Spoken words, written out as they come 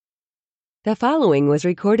The following was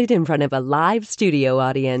recorded in front of a live studio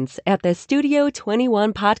audience at the Studio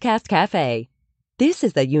 21 Podcast Cafe. This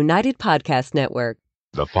is the United Podcast Network.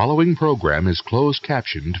 The following program is closed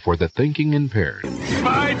captioned for the thinking impaired.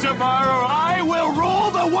 By tomorrow, I will rule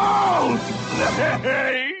the world!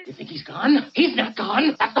 You think he's gone? He's not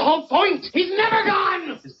gone. That's the whole point. He's never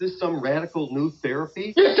gone. Is this some radical new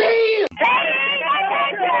therapy? You see?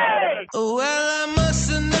 Well, I must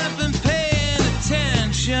have not been paying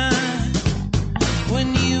attention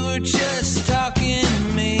when you were just talking to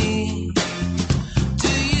me. Do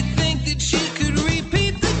you think that you could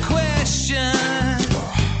repeat the question?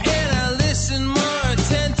 And I listen more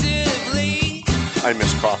attentively. I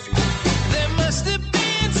miss coffee. There must have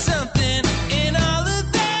been something in all of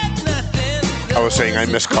that nothing. I was saying I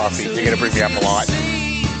miss coffee. You're going to bring me up a lot.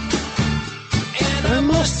 And I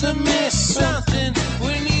must have missed something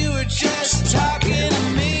when you were just talking to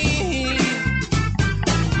me.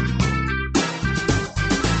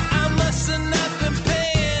 I must have not been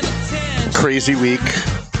paying attention. Crazy week.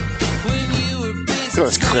 When you were busy. Look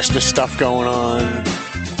at this Christmas stuff going on.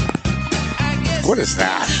 What is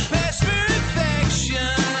that?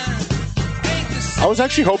 I was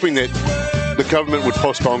actually hoping that the government would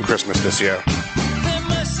postpone Christmas this year.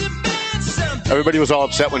 Everybody was all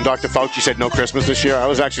upset when Dr. Fauci said no Christmas this year. I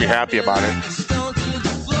was actually happy about it.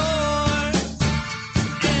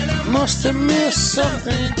 Must have missed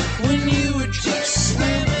something when you were just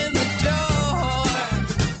slamming the door.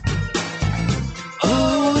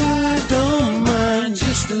 Oh, I don't mind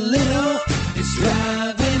just a little. It's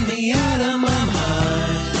driving me out of my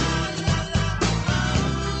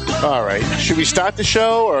mind. All right. Should we start the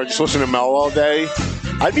show or just listen to Mel all day?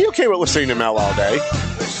 I'd be okay with listening to Mel all day.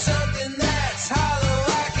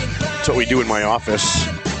 That's what we do in my office.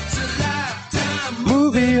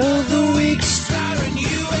 Movie of the week.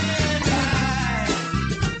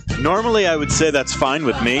 Normally, I would say that's fine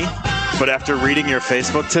with me, but after reading your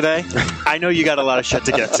Facebook today, I know you got a lot of shit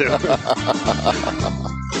to get to.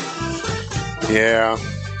 Yeah.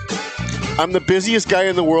 I'm the busiest guy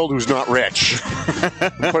in the world who's not rich.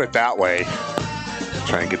 Put it that way.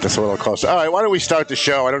 Try and get this a little closer. All right, why don't we start the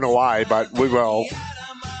show? I don't know why, but we will.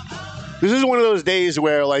 This is one of those days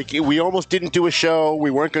where, like, we almost didn't do a show.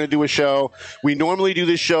 We weren't going to do a show. We normally do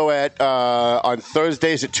this show at on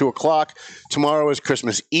Thursdays at 2 o'clock. Tomorrow is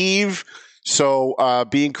Christmas Eve. So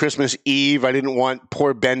being Christmas Eve, I didn't want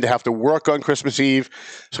poor Ben to have to work on Christmas Eve.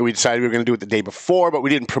 So we decided we were going to do it the day before, but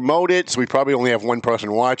we didn't promote it. So we probably only have one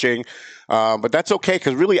person watching. But that's okay,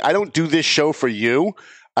 because really, I don't do this show for you.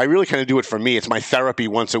 I really kind of do it for me. It's my therapy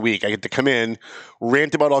once a week. I get to come in,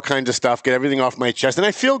 rant about all kinds of stuff, get everything off my chest, and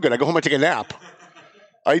I feel good. I go home and take a nap.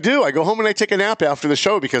 I do. I go home and I take a nap after the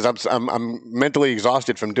show because I'm mentally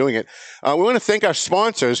exhausted from doing it. We want to thank our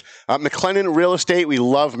sponsors, McLennan Real Estate. We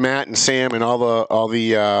love Matt and Sam and all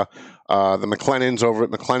the McLennans over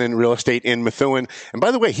at McLennan Real Estate in Methuen. And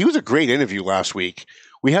by the way, he was a great interview last week.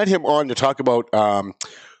 We had him on to talk about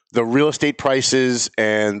the real estate prices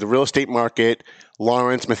and the real estate market,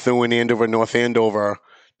 Lawrence, Methuen, Andover, North Andover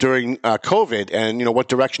during COVID, and what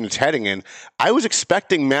direction it's heading in. I was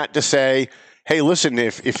expecting Matt to say, "Hey, listen,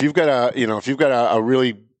 if you've got a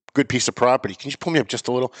really good piece of property, can you pull me up just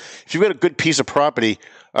a little? If you've got a good piece of property,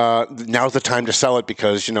 now's the time to sell it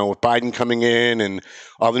because with Biden coming in and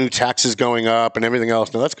all the new taxes going up and everything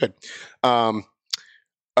else. No, that's good."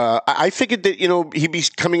 I figured that he'd be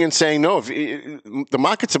coming in saying, "No, if the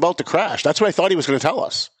market's about to crash." That's what I thought he was going to tell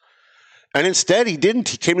us. And instead, he didn't.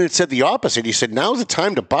 He came in and said the opposite. He said, "Now's the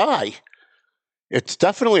time to buy. It's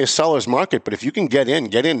definitely a seller's market, but if you can get in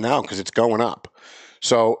now because it's going up."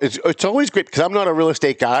 So it's always great because I'm not a real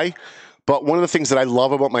estate guy, but one of the things that I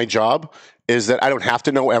love about my job is that I don't have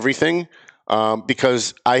to know everything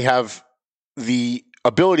because I have the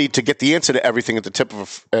ability to get the answer to everything at the tip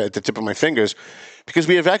of my fingers, because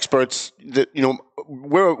we have experts that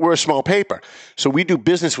we're a small paper, so we do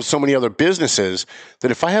business with so many other businesses that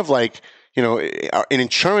if I have an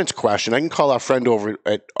insurance question, I can call our friend over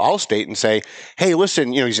at Allstate and say, "Hey,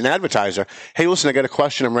 listen, he's an advertiser. Hey, listen, I got a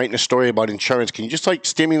question. I'm writing a story about insurance. Can you just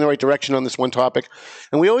steer me in the right direction on this one topic?"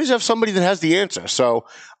 And we always have somebody that has the answer. So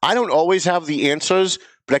I don't always have the answers,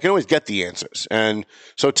 but I can always get the answers. And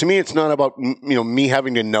so to me, it's not about me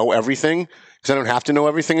having to know everything, because I don't have to know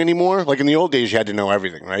everything anymore. Like in the old days, you had to know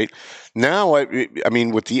everything, right? Now, I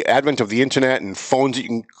mean, with the advent of the internet and phones,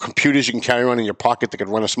 computers you can carry around in your pocket that could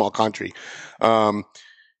run a small country,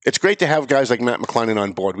 it's great to have guys like Matt McLennan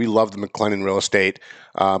on board. We love the McLennan Real Estate.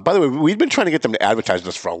 By the way, we've been trying to get them to advertise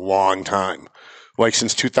this for a long time, like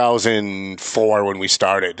since 2004 when we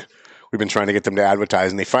started. We've been trying to get them to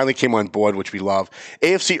advertise, and they finally came on board, which we love.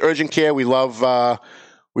 AFC Urgent Care, we love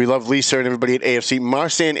We love Lisa and everybody at AFC.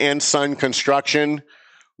 Marsan and Son Construction.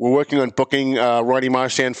 We're working on booking Ronnie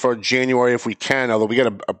Marsan for January if we can, although we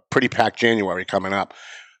got a pretty packed January coming up.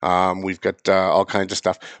 We've got all kinds of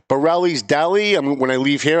stuff. Borelli's Deli. When I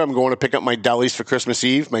leave here, I'm going to pick up my delis for Christmas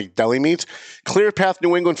Eve, my deli meats. Clear Path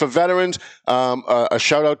New England for veterans. A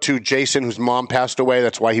shout out to Jason, whose mom passed away.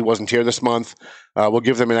 That's why he wasn't here this month. We'll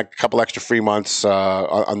give them a couple extra free months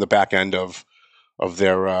on the back end of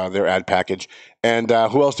their ad package. And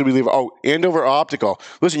who else did we leave? Oh, Andover Optical.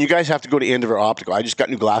 Listen, you guys have to go to Andover Optical. I just got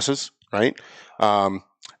new glasses, right?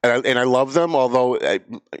 And I love them. Although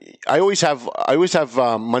I always have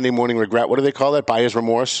Monday morning regret. What do they call that? Buyer's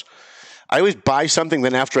remorse. I always buy something,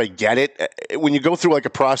 then after I get it, when you go through like a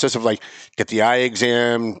process of like get the eye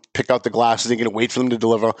exam, pick out the glasses, you're gonna wait for them to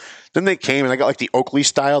deliver. Then they came and I got like the Oakley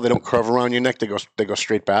style. They don't curve around your neck. They go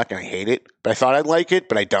straight back, and I hate it. But I thought I'd like it,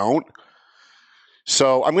 but I don't.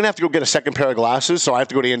 So I'm going to have to go get a second pair of glasses. So I have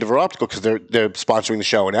to go to Andover Optical because they're sponsoring the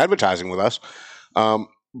show and advertising with us.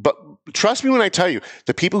 But trust me when I tell you,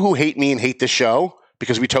 the people who hate me and hate this show,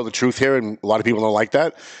 because we tell the truth here and a lot of people don't like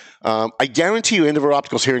that, I guarantee you Andover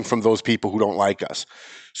Optical is hearing from those people who don't like us.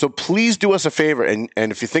 So please do us a favor. And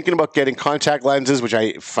if you're thinking about getting contact lenses, which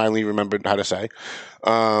I finally remembered how to say,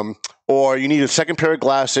 or you need a second pair of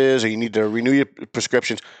glasses or you need to renew your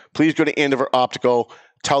prescriptions, please go to Andover Optical.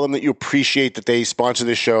 Tell them that you appreciate that they sponsor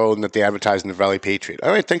this show and that they advertise in the Valley Patriot.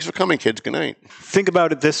 All right, thanks for coming, kids. Good night. Think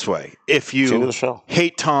about it this way. If you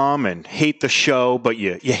hate Tom and hate the show, but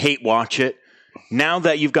you hate watch it, now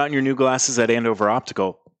that you've gotten your new glasses at Andover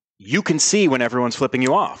Optical, you can see when everyone's flipping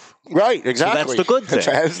you off. Right, exactly. So that's the good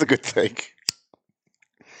thing. That's the good thing.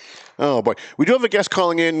 Oh, boy. We do have a guest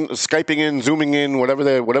calling in, Skyping in, Zooming in, whatever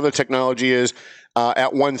the technology is.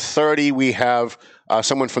 At 1:30, we have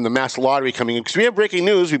someone from the Mass Lottery coming in. Because we have breaking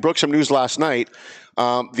news. We broke some news last night.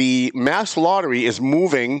 The Mass Lottery is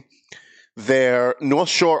moving their North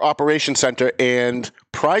Shore Operations Center and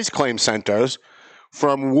prize claim centers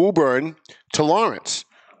from Woburn to Lawrence,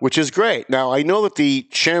 which is great. Now, I know that the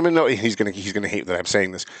chairman, he's going to hate that I'm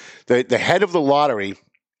saying this. The head of the lottery,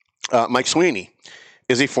 Mike Sweeney,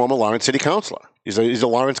 is a former Lawrence City Councilor. He's a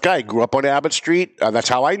Lawrence guy. He grew up on Abbott Street. That's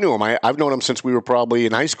how I knew him. I've known him since we were probably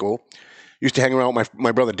in high school. Used to hang around with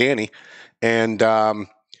my brother Danny. And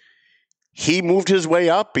he moved his way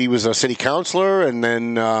up. He was a city councilor, and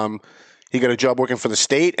then he got a job working for the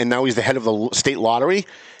state, and now he's the head of the state lottery.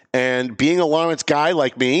 And being a Lawrence guy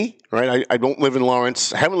like me, right, I don't live in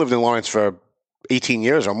Lawrence. I haven't lived in Lawrence for 18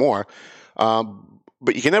 years or more.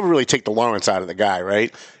 But you can never really take the Lawrence out of the guy,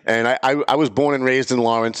 right? And I was born and raised in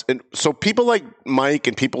Lawrence. And so people like Mike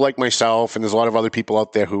and people like myself, and there's a lot of other people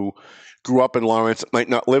out there who grew up in Lawrence, might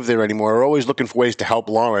not live there anymore, are always looking for ways to help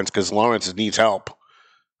Lawrence because Lawrence needs help.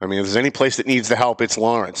 I mean, if there's any place that needs the help, it's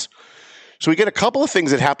Lawrence. So we get a couple of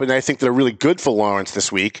things that happened, I think, that are really good for Lawrence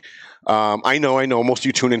this week. I know. Most of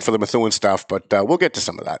you tune in for the Methuen stuff, but we'll get to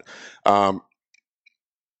some of that.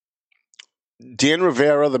 Dan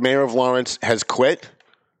Rivera, the mayor of Lawrence, has quit,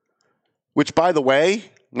 which, by the way,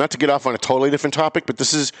 not to get off on a totally different topic, but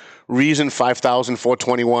this is reason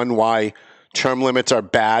 5,421 why term limits are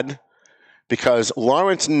bad, because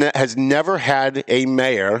Lawrence has never had a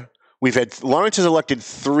mayor. Lawrence has elected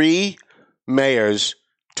 3 mayors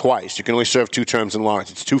twice. You can only serve 2 terms in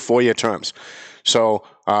Lawrence. It's 2 4-year terms. So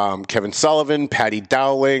Kevin Sullivan, Patty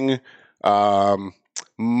Dowling,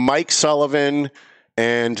 Mike Sullivan,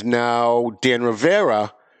 and now Dan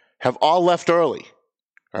Rivera have all left early.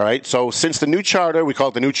 All right. So since the new charter, we call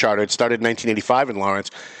it the new charter. It started in 1985 in Lawrence.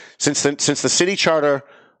 Since the city charter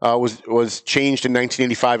was changed in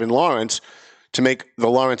 1985 in Lawrence to make the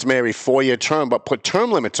Lawrence mayor a 4-year term, but put term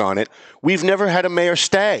limits on it, we've never had a mayor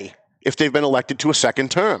stay if they've been elected to a second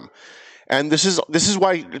term. And this is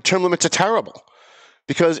why term limits are terrible.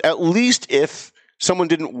 Because at least if someone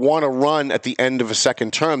didn't want to run at the end of a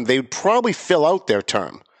second term, they would probably fill out their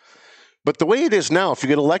term. But the way it is now, if you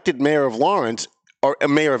get elected mayor of Lawrence or a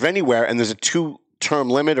mayor of anywhere and there's a 2-term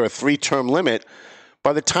limit or a 3-term limit,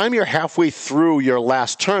 by the time you're halfway through your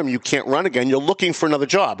last term, you can't run again. You're looking for another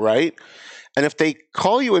job, right? And if they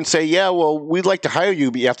call you and say, yeah, well, we'd like to hire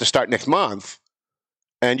you, but you have to start next month,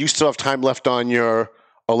 and you still have time left on your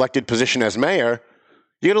elected position as mayor,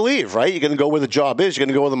 you're going to leave, right? You're going to go where the job is. You're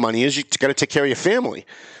going to go where the money is. You got to take care of your family.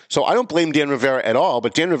 So I don't blame Dan Rivera at all,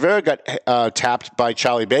 but Dan Rivera got tapped by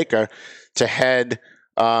Charlie Baker to head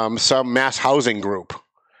some mass housing group.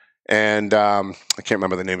 And I can't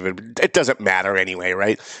remember the name of it, but it doesn't matter anyway,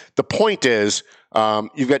 right? The point is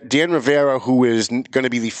you've got Dan Rivera, who is going to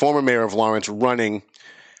be the former mayor of Lawrence, running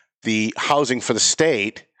the housing for the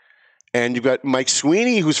state. And you've got Mike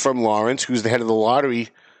Sweeney, who's from Lawrence, who's the head of the lottery,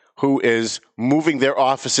 who is moving their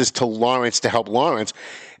offices to Lawrence to help Lawrence.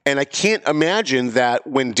 And I can't imagine that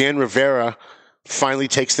when Dan Rivera finally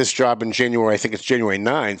takes this job in January, I think it's January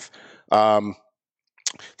 9th,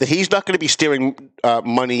 that he's not going to be steering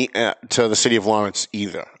money to the city of Lawrence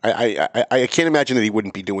either. I can't imagine that he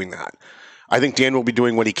wouldn't be doing that. I think Dan will be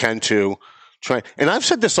doing what he can to try. And I've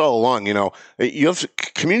said this all along, you have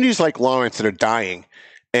communities like Lawrence that are dying,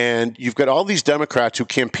 and you've got all these Democrats who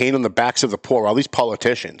campaign on the backs of the poor, all these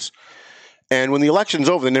politicians. And when the election's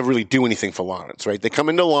over, they never really do anything for Lawrence, right? They come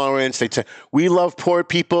into Lawrence, they say, we love poor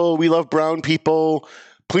people, we love brown people,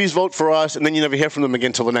 please vote for us, and then you never hear from them again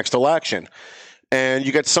until the next election. And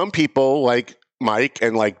you got some people like Mike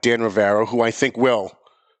and like Dan Rivera who I think will,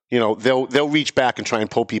 they'll reach back and try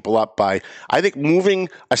and pull people up by, I think moving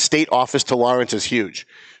a state office to Lawrence is huge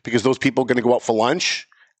because those people are going to go out for lunch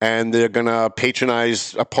and they're going to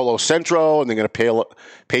patronize Apollo Centro and they're going to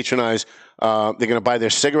patronize, they're going to buy their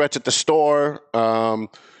cigarettes at the store. You know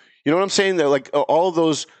what I'm saying? They're like all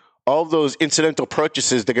of those incidental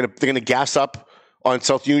purchases, they're going to gas up on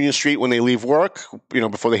South Union Street when they leave work,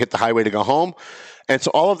 before they hit the highway to go home. And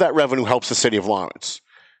so all of that revenue helps the city of Lawrence.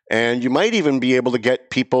 And you might even be able to get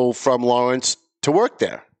people from Lawrence to work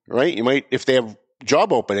there, right? You might, if they have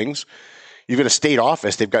job openings, you've got a state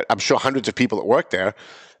office, they've got, I'm sure, hundreds of people that work there.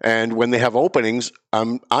 And when they have openings,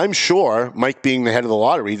 I'm sure, Mike being the head of the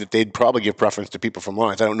lottery, that they'd probably give preference to people from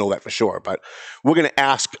Lawrence. I don't know that for sure, but we're going to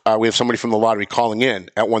ask, we have somebody from the lottery calling in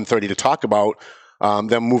at 1:30 to talk about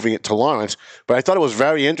them moving it to Lawrence. But I thought it was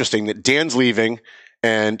very interesting that Dan's leaving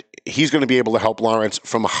and he's going to be able to help Lawrence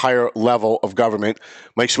from a higher level of government.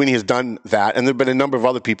 Mike Sweeney has done that, and there have been a number of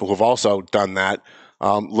other people who have also done that,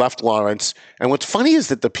 left Lawrence. And what's funny is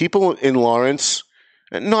that the people in Lawrence,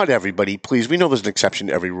 not everybody, please, we know there's an exception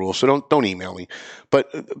to every rule, so don't email me,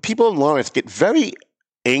 but people in Lawrence get very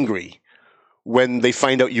angry when they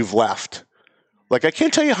find out you've left. Like, I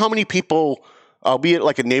can't tell you how many people, I'll be at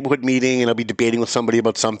like a neighborhood meeting and I'll be debating with somebody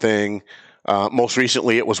about something. Most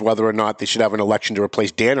recently, it was whether or not they should have an election to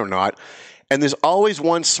replace Dan or not. And there's always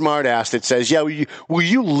one smartass that says, "Yeah, well,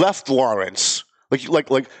 you left Lawrence, like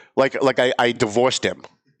I divorced him.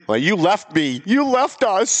 Like you left me, you left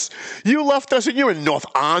us, and you're in North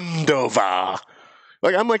Andover.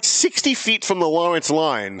 Like I'm like 60 feet from the Lawrence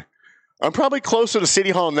line. I'm probably closer to City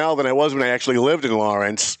Hall now than I was when I actually lived in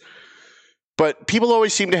Lawrence." But people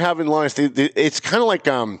always seem to have in Lawrence, it's kind of like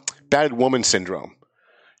battered woman syndrome.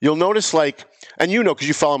 You'll notice and because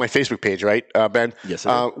you follow my Facebook page, right, Ben? Yes,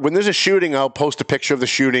 I do. When there's a shooting, I'll post a picture of the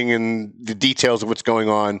shooting and the details of what's going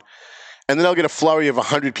on. And then I'll get a flurry of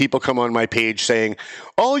 100 people come on my page saying,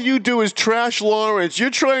 all you do is trash Lawrence. You're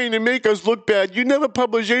trying to make us look bad. You never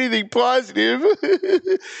publish anything positive.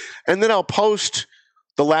 And then I'll post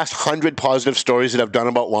the last 100 positive stories that I've done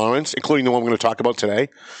about Lawrence, including the one we're going to talk about today.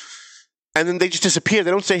 And then they just disappear.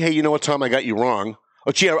 They don't say, hey, you know what, Tom, I got you wrong.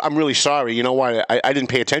 Oh, gee, I'm really sorry. You know why? I didn't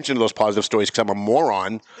pay attention to those positive stories because I'm a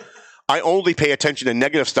moron. I only pay attention to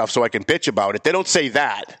negative stuff so I can bitch about it. They don't say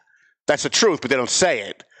that. That's the truth, but they don't say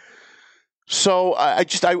it. So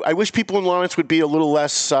I wish people in Lawrence would be a little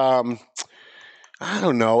less, I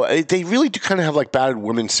don't know. They really do kind of have like battered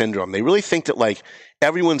woman syndrome. They really think that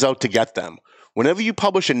everyone's out to get them. Whenever you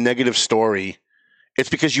publish a negative story, it's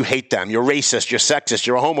because you hate them. You're racist, you're sexist,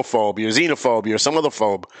 you're a homophobe, you're a xenophobe, you're some other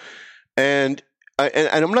phobe. And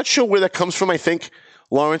I'm not sure where that comes from. I think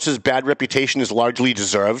Lawrence's bad reputation is largely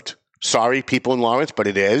deserved. Sorry, people in Lawrence, but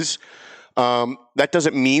it is. That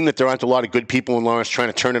doesn't mean that there aren't a lot of good people in Lawrence trying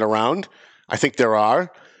to turn it around. I think there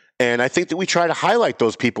are. And I think that we try to highlight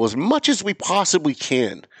those people as much as we possibly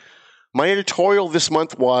can. My editorial this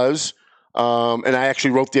month was, and I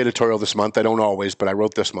actually wrote the editorial this month. I don't always, but I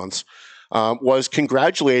wrote this month's. Was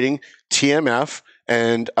congratulating TMF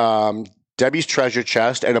and Debbie's Treasure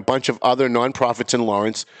Chest and a bunch of other nonprofits in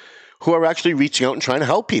Lawrence who are actually reaching out and trying to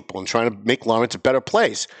help people and trying to make Lawrence a better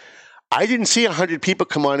place. I didn't see 100 people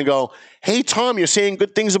come on and go, hey, Tom, you're saying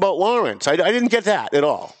good things about Lawrence. I didn't get that at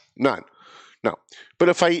all. None. No. But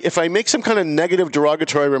if I make some kind of negative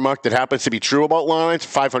derogatory remark that happens to be true about Lawrence,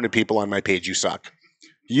 500 people on my page, you suck.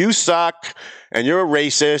 You suck, and you're a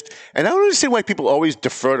racist. And I don't understand why people always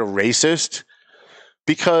defer to racist,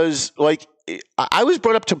 because I was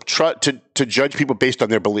brought up to judge people based on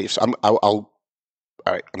their beliefs. All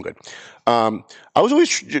right, I'm good. I was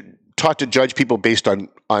always taught to judge people based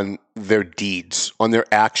on their deeds, on their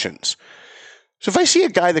actions. So if I see a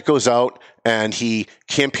guy that goes out and he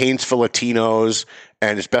campaigns for Latinos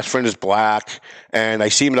and his best friend is black, and I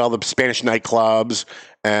see him at all the Spanish nightclubs,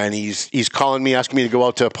 and he's calling me, asking me to go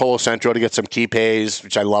out to Polo Centro to get some quipes,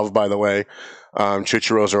 which I love, by the way.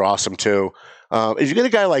 Churros are awesome too. If you get a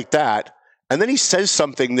guy like that, and then he says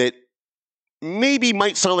something that maybe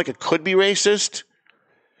might sound like it could be racist,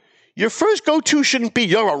 your first go-to shouldn't be,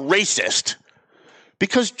 you're a racist.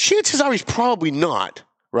 Because chances are he's probably not,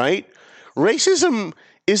 right? Racism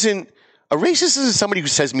isn't somebody who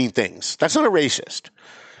says mean things. That's not a racist.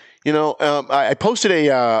 You know, I posted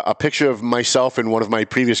a picture of myself and one of my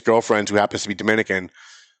previous girlfriends who happens to be Dominican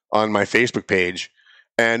on my Facebook page.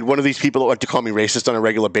 And one of these people that like to call me racist on a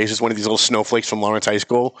regular basis, one of these little snowflakes from Lawrence High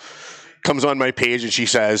School, comes on my page and she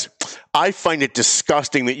says, I find it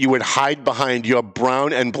disgusting that you would hide behind your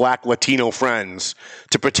brown and black Latino friends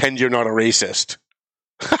to pretend you're not a racist.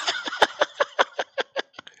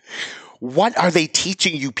 What are they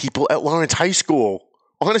teaching you people at Lawrence High School?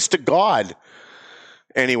 Honest to God.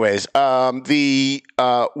 Anyways, we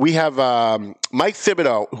have Mike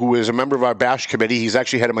Thibodeau, who is a member of our BASH committee. He's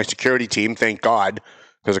actually head of my security team, thank God,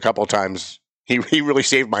 because a couple of times he really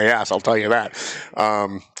saved my ass, I'll tell you that.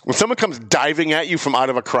 When someone comes diving at you from out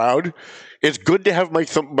of a crowd, it's good to have Mike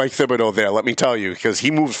Thibodeau there, let me tell you, because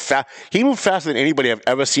he moves faster than anybody I've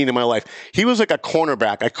ever seen in my life. He was like a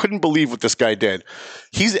cornerback. I couldn't believe what this guy did.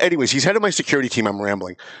 He's head of my security team. I'm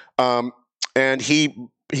rambling. And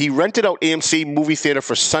he rented out AMC movie theater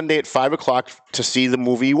for Sunday at 5:00 to see the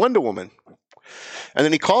movie Wonder Woman. And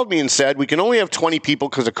then he called me and said, we can only have 20 people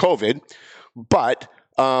because of COVID, but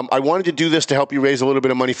I wanted to do this to help you raise a little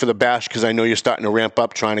bit of money for the BASH because I know you're starting to ramp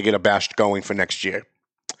up trying to get a BASH going for next year.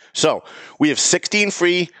 So we have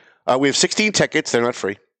 16 tickets. They're not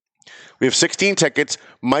free. We have 16 tickets.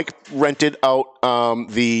 Mike rented out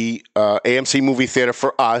the AMC movie theater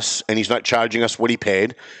for us, and he's not charging us what he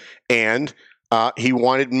paid. And he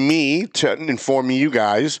wanted me to inform you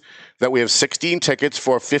guys that we have 16 tickets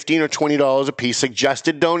for $15 or $20 a piece,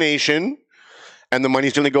 suggested donation, and the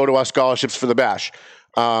money's going to go to our scholarships for the BASH.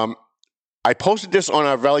 I posted this on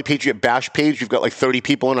our Valley Patriot BASH page. We've got like 30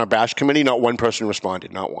 people on our BASH committee. Not one person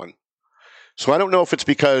responded, not one. So I don't know if it's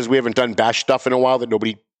because we haven't done BASH stuff in a while that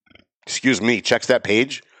nobody, checks that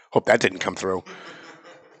page. Hope that didn't come through.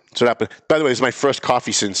 So that, by the way, this is my first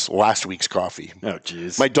coffee since last week's coffee. Oh,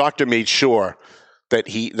 jeez. My doctor made sure that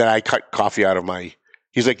I cut coffee out of my.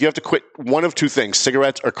 He's like, you have to quit one of two things: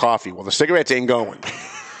 cigarettes or coffee. Well, the cigarettes ain't going.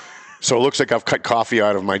 So it looks like I've cut coffee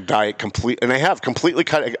out of my diet completely, and I have completely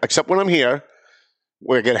cut it, except when I'm here,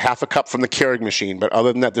 where I get half a cup from the Keurig machine. But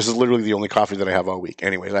other than that, this is literally the only coffee that I have all week.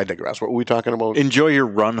 Anyways, I digress. What were we talking about? Enjoy your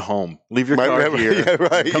run home. Leave your car here. Yeah,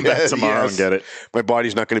 right. Come back tomorrow and get it. My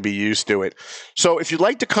body's not going to be used to it. So if you'd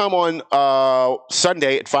like to come on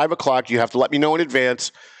Sunday at 5:00, you have to let me know in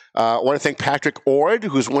advance. I want to thank Patrick Ord,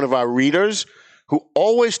 who's one of our readers, who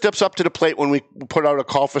always steps up to the plate when we put out a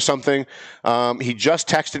call for something. He just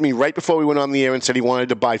texted me right before we went on the air and said he wanted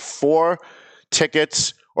to buy 5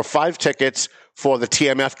 tickets for the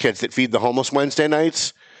TMF kids that feed the homeless Wednesday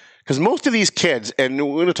nights. Because most of these kids, and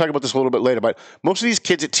we're going to talk about this a little bit later, but most of these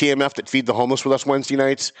kids at TMF that feed the homeless with us Wednesday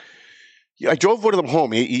nights, I drove one of them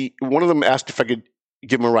home. One of them asked if I could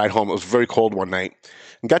give him a ride home. It was very cold one night.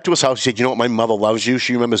 And got to his house. He said, you know what? My mother loves you.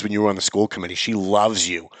 She remembers when you were on the school committee. She loves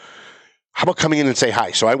you. How about coming in and say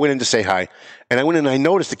hi? So I went in to say hi. And I went in and I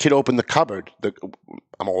noticed the kid opened the cupboard.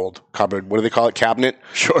 I'm old. Cupboard. What do they call it? Cabinet?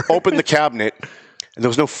 Sure. Opened the cabinet. And there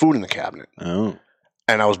was no food in the cabinet. Oh.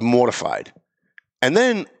 And I was mortified. And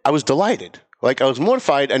then I was delighted. Like, I was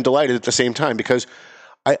mortified and delighted at the same time because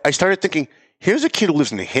I started thinking, here's a kid who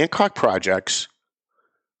lives in the Hancock Projects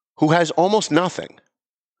who has almost nothing,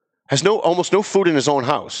 has almost no food in his own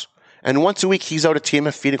house. And once a week, he's out at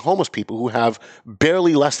TMF feeding homeless people who have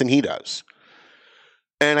barely less than he does.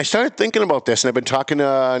 And I started thinking about this, and I've been talking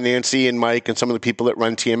to Nancy and Mike and some of the people that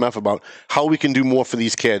run TMF about how we can do more for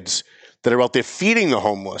these kids that are out there feeding the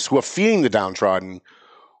homeless, who are feeding the downtrodden,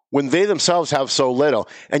 when they themselves have so little.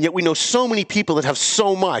 And yet we know so many people that have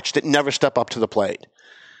so much that never step up to the plate.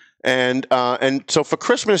 And so for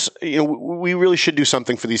Christmas, we really should do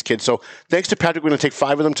something for these kids. So thanks to Patrick, we're going to take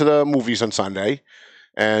 5 of them to the movies on Sunday.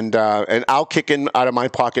 And I'll kick in out of my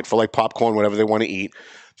pocket for like popcorn, whatever they want to eat.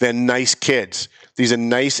 They're nice kids. These are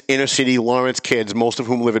nice inner city Lawrence kids, most of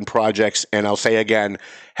whom live in projects. And I'll say again,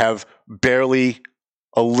 have barely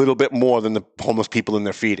a little bit more than the homeless people in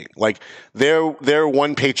their feeding. Like they're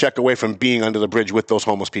one paycheck away from being under the bridge with those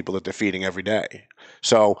homeless people that they're feeding every day.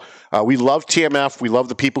 So we love TMF. We love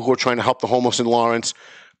the people who are trying to help the homeless in Lawrence.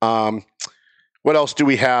 What else do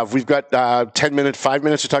we have? We've got 5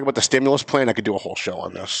 minutes to talk about the stimulus plan. I could do a whole show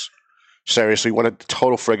on this. Seriously, what a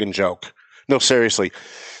total friggin' joke. No, seriously.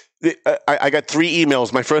 I got 3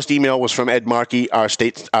 emails. My first email was from Ed Markey, our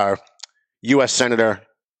U.S. Senator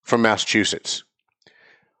from Massachusetts,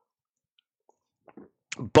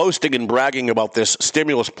 boasting and bragging about this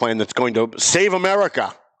stimulus plan that's going to save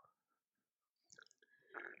America.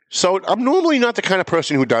 So I'm normally not the kind of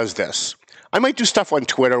person who does this. I might do stuff on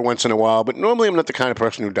Twitter once in a while, but normally I'm not the kind of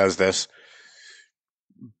person who does this.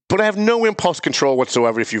 But I have no impulse control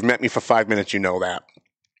whatsoever. If you've met me for 5 minutes, you know that.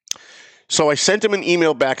 So I sent him an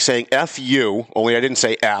email back saying, F you, only I didn't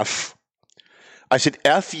say F. I said,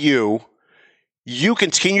 F you. You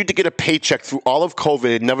continued to get a paycheck through all of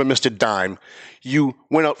COVID and never missed a dime. You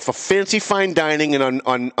went out for fancy fine dining and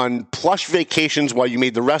on plush vacations while you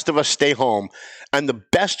made the rest of us stay home. And the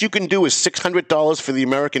best you can do is $600 for the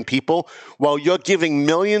American people while you're giving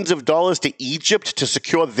millions of dollars to Egypt to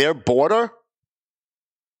secure their border?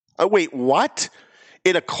 Oh, wait, what?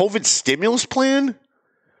 In a COVID stimulus plan?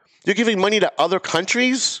 You're giving money to other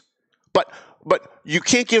countries? But you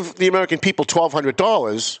can't give the American people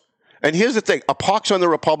 $1,200. And here's the thing, a pox on the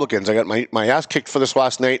Republicans. I got my ass kicked for this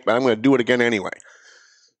last night, but I'm going to do it again anyway.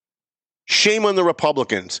 Shame on the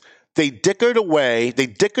Republicans. They dickered away, they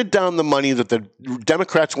dickered down the money that the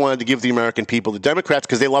Democrats wanted to give the American people. The Democrats,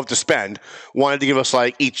 because they love to spend, wanted to give us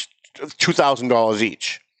like each $2,000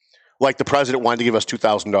 each. Like the president wanted to give us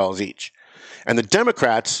 $2,000 each. And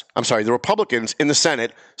the Republicans in the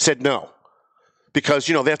Senate said no. Because,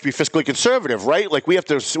 they have to be fiscally conservative, right? Like we have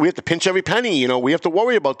to pinch every penny, we have to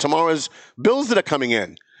worry about tomorrow's bills that are coming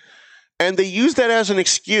in. And they use that as an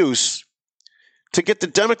excuse to get the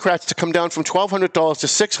Democrats to come down from $1,200 to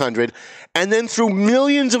 $600 and then threw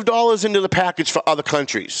millions of dollars into the package for other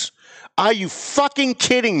countries. Are you fucking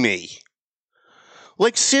kidding me?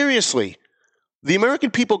 Like seriously, the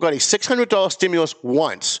American people got a $600 stimulus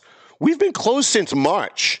once. We've been closed since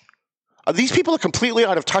March. These people are completely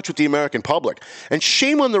out of touch with the American public. And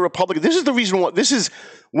shame on the Republican. This is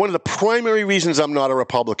one of the primary reasons I'm not a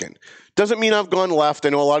Republican. Doesn't mean I've gone left. I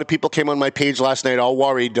know a lot of people came on my page last night all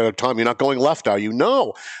worried, Tom, you're not going left, are you?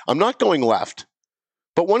 No, I'm not going left.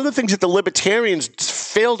 But one of the things that the libertarians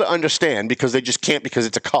fail to understand, because they just can't, because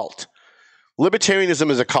it's a cult.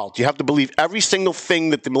 Libertarianism is a cult. You have to believe every single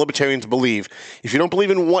thing that the libertarians believe. If you don't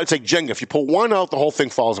believe in one, it's like Jenga. If you pull one out, the whole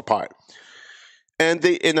thing falls apart. And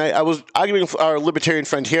I was arguing with our libertarian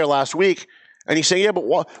friend here last week, and he's saying, yeah, but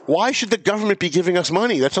why should the government be giving us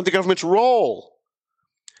money? That's not the government's role.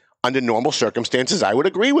 Under normal circumstances, I would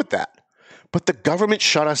agree with that. But the government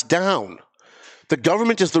shut us down. The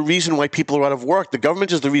government is the reason why people are out of work. The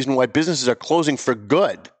government is the reason why businesses are closing for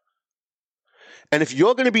good. And if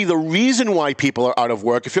you're going to be the reason why people are out of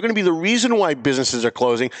work, if you're going to be the reason why businesses are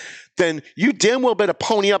closing, then you damn well better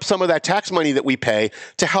pony up some of that tax money that we pay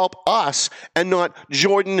to help us and not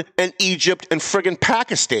Jordan and Egypt and friggin'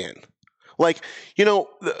 Pakistan. Like,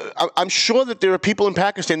 I'm sure that there are people in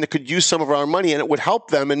Pakistan that could use some of our money and it would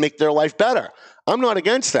help them and make their life better. I'm not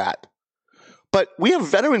against that. But we have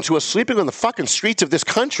veterans who are sleeping on the fucking streets of this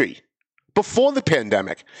country before the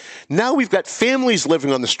pandemic. Now we've got families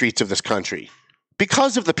living on the streets of this country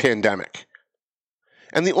because of the pandemic.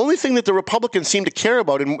 And the only thing that the Republicans seem to care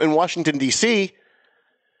about in Washington, D.C.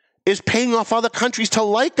 is paying off other countries to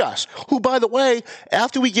like us, who, by the way,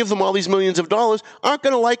 after we give them all these millions of dollars, aren't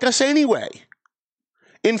going to like us anyway.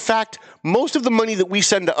 In fact, most of the money that we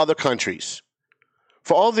send to other countries,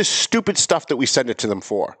 for all this stupid stuff that we send it to them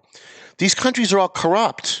for, these countries are all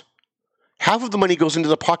corrupt. Half of the money goes into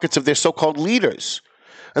the pockets of their so-called leaders,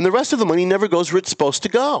 and the rest of the money never goes where it's supposed to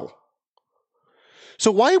go. So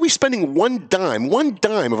why are we spending one dime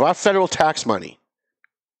of our federal tax money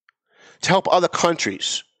to help other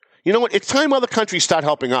countries? You know what? It's time other countries start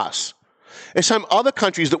helping us. It's time other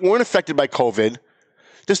countries that weren't affected by COVID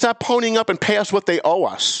to start ponying up and pay us what they owe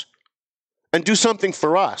us and do something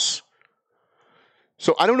for us.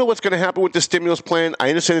 So I don't know what's going to happen with the stimulus plan. I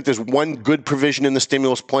understand that there's one good provision in the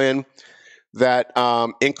stimulus plan that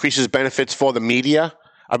increases benefits for the media.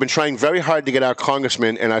 I've been trying very hard to get our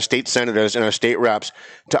congressmen and our state senators and our state reps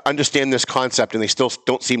to understand this concept, and they still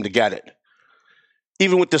don't seem to get it.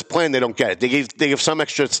 Even with this plan, they don't get it. They give some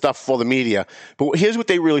extra stuff for the media. But here's what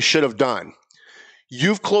they really should have done.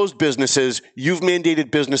 You've closed businesses. You've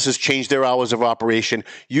mandated businesses change their hours of operation.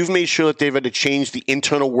 You've made sure that they've had to change the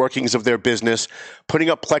internal workings of their business, putting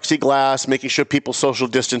up plexiglass, making sure people social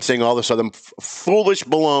distancing, all this other foolish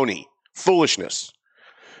baloney, foolishness.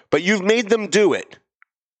 But you've made them do it.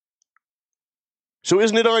 So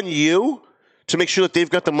isn't it on you to make sure that they've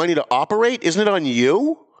got the money to operate? Isn't it on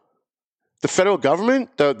you, the federal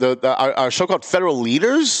government, our so-called federal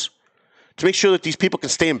leaders, to make sure that these people can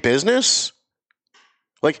stay in business?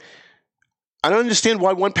 Like, I don't understand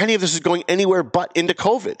why one penny of this is going anywhere but into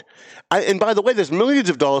COVID. And by the way, there's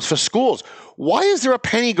millions of dollars for schools. Why is there a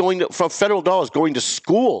penny for federal dollars going to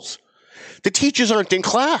schools? The teachers aren't in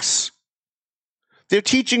class. They're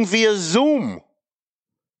teaching via Zoom.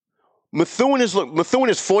 Methuen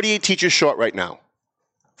is 48 teachers short right now.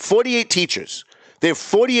 48 teachers. They have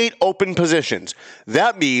 48 open positions.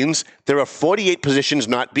 That means there are 48 positions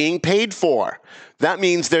not being paid for. That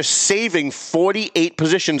means they're saving 48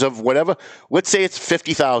 positions of whatever. Let's say it's a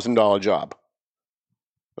 $50,000 job.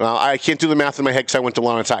 I can't do the math in my head because I went to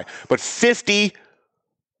Lawrence High. But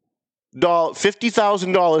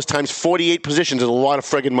 $50,000 times 48 positions is a lot of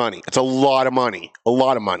friggin' money. It's a lot of money. A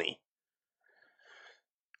lot of money.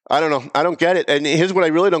 I don't know. I don't get it. And here's what I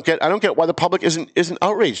really don't get. I don't get why the public isn't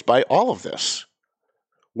outraged by all of this.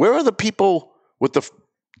 Where are the people with the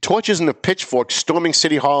torches and the pitchforks storming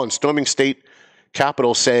City Hall and storming state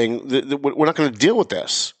capitol saying that we're not going to deal with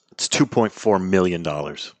this? It's $2.4 million.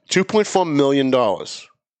 $2.4 million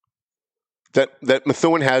that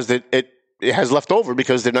Methuen has that it has left over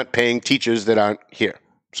because they're not paying teachers that aren't here.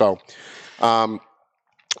 So,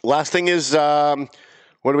 last thing is,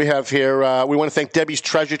 what do we have here? We want to thank Debbie's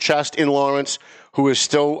Treasure Chest in Lawrence, who is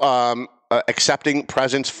still accepting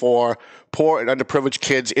presents for poor and underprivileged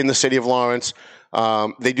kids in the city of Lawrence.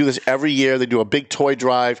 They do this every year. They do a big toy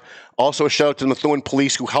drive. Also, a shout out to the Methuen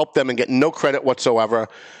police who help them and get no credit whatsoever.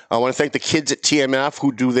 I want to thank the kids at TMF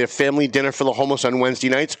who do their family dinner for the homeless on Wednesday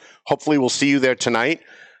nights. Hopefully, we'll see you there tonight.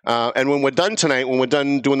 And when we're done tonight, when we're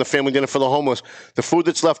done doing the family dinner for the homeless, the food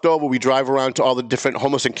that's left over, we drive around to all the different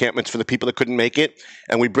homeless encampments for the people that couldn't make it,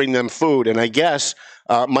 and we bring them food. And I guess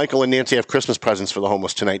Michael and Nancy have Christmas presents for the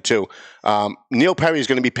homeless tonight, too. Neil Perry is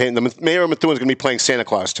going to be paying, the mayor of Methuen is going to be playing Santa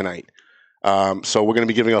Claus tonight. So we're going to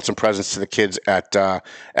be giving out some presents to the kids at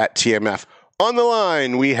TMF. On the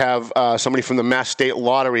line, we have somebody from the Mass State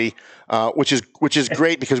Lottery, which is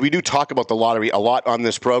great because we do talk about the lottery a lot on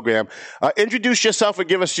this program. Introduce yourself and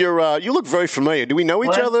give us your. You look very familiar. Do we know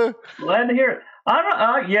each other? Glad to hear it.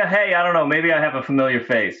 Yeah. Hey, I don't know. Maybe I have a familiar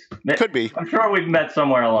face. Could be. I'm sure we've met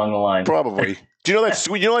somewhere along the line. Probably. Do you know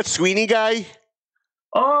that Sweeney guy?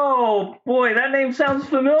 Oh boy, that name sounds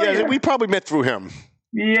familiar. Yeah, we probably met through him.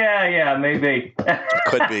 Yeah, maybe.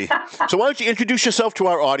 Could be. So why don't you introduce yourself to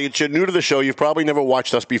our audience? You're new to the show. You've probably never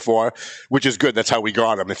watched us before, which is good. That's how we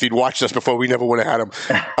got him. If he'd watched us before, we never would have had him.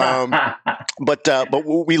 But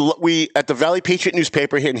we at the Valley Patriot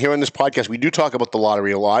newspaper and here on this podcast, we do talk about the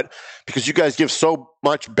lottery a lot because you guys give so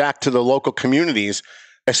much back to the local communities,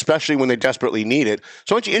 especially when they desperately need it.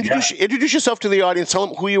 So why don't you introduce yourself to the audience, tell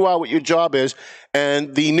them who you are, what your job is,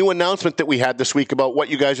 and the new announcement that we had this week about what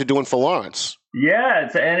you guys are doing for Lawrence. Yeah,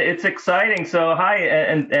 it's exciting. So hi,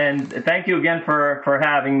 and thank you again for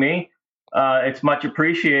having me. It's much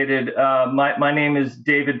appreciated. My name is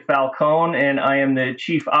David Falcone, and I am the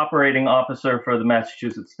Chief Operating Officer for the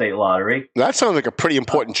Massachusetts State Lottery. That sounds like a pretty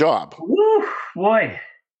important job. Woo, boy.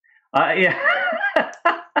 Yeah.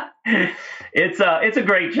 It's a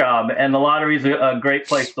great job, and the lottery is a great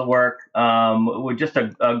place to work. We're just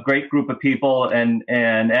a great group of people,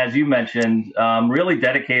 and as you mentioned, really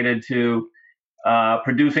dedicated to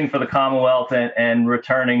producing for the Commonwealth and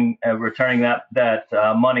returning that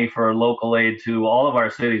money for local aid to all of our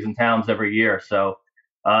cities and towns every year. So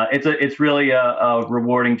it's really a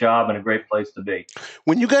rewarding job and a great place to be.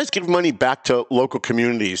 When you guys give money back to local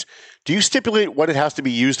communities, do you stipulate what it has to be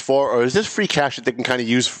used for, or is this free cash that they can kind of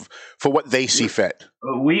use for what they see fit?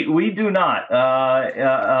 We do not.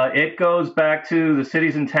 It goes back to the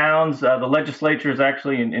cities and towns. The legislature is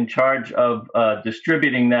actually in charge of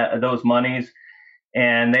distributing those monies.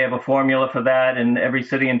 And they have a formula for that, and every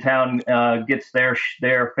city and town gets their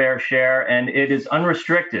fair share, and it is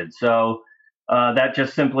unrestricted. So that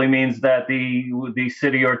just simply means that the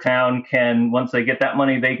city or town can, once they get that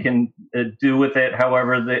money, they can do with it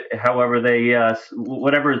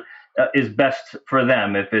whatever is best for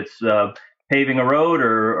them. If it's paving a road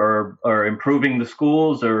or improving the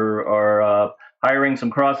schools or hiring some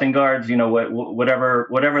crossing guards,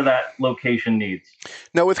 whatever that location needs.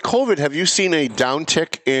 Now, with COVID, have you seen a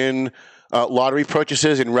downtick in lottery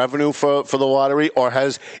purchases and revenue for the lottery, or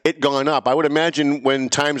has it gone up? I would imagine when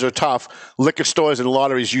times are tough, liquor stores and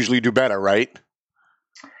lotteries usually do better, right?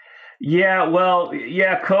 Yeah, well,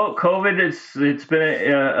 COVID, it's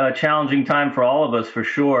been a challenging time for all of us, for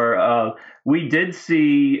sure. We did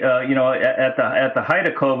see, at the height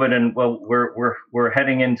of COVID, and well, we're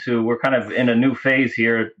kind of in a new phase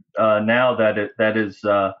here now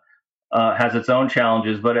that has its own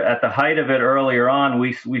challenges. But at the height of it earlier on,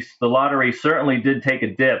 the lottery certainly did take a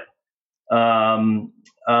dip,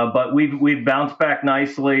 but we've bounced back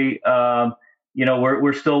nicely.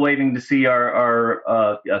 We're still waiting to see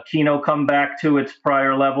our Keno come back to its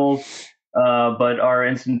prior levels. But our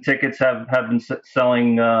instant tickets have been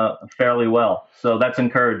selling fairly well. So that's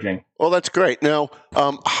encouraging. Well, that's great. Now,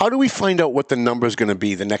 how do we find out what the number is going to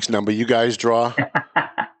be, the next number you guys draw?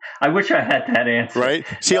 I wish I had that answer. Right?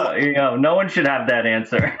 See, no one should have that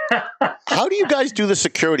answer. How do you guys do the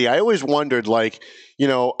security? I always wondered, like,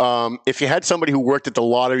 if you had somebody who worked at the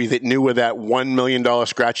lottery that knew where that $1 million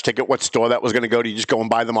scratch ticket, what store that was going to go to, you just go and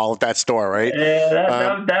buy them all at that store, right?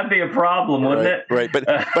 Yeah, that'd be a problem, wouldn't it? Right. But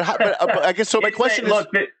I guess so. My question is.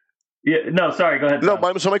 Sorry, go ahead.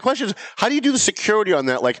 No, so my question is, how do you do the security on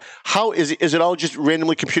that? Like, how is it all just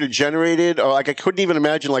randomly computer generated? Or like, I couldn't even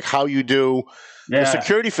imagine like how you do the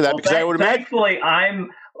security for that, because I would imagine. Thankfully,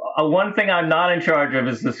 one thing I'm not in charge of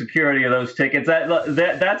is the security of those tickets.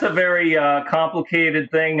 That's a very complicated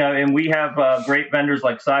thing, and we have great vendors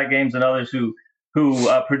like Cygames and others who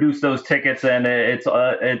produce those tickets, and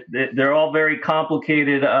they're all very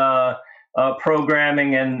complicated.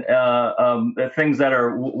 Programming and things that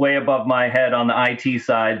are way above my head on the IT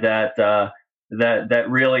side that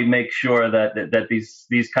really make sure that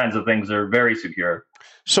these kinds of things are very secure.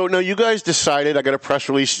 So now you guys decided, I got a press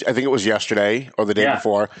release, I think it was yesterday or the day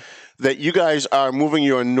before, that you guys are moving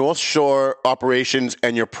your North Shore operations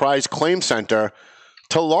and your prize claim center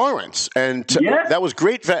to Lawrence, and that was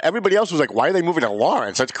great. Everybody else was like, "Why are they moving to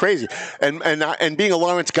Lawrence? That's crazy." And being a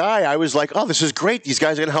Lawrence guy, I was like, "Oh, this is great. These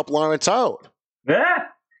guys are going to help Lawrence out." Yeah,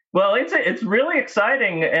 well, it's really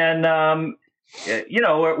exciting, and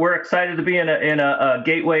we're excited to be in a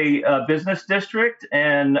gateway business district,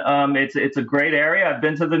 and it's a great area. I've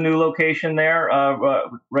been to the new location there,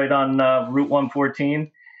 right on Route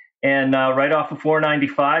 114. And right off of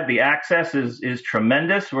 495, the access is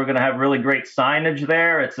tremendous. We're going to have really great signage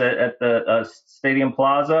there. It's at the Stadium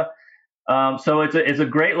Plaza. So it's a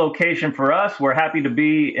great location for us. We're happy to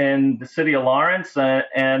be in the city of Lawrence,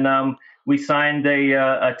 and we signed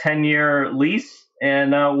a 10-year lease,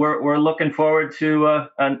 and we're looking forward to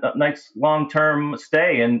a nice long-term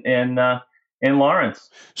stay in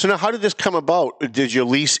Lawrence. So now, how did this come about? Did your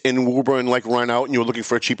lease in Woburn run out, and you were looking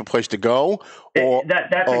for a cheaper place to go? Or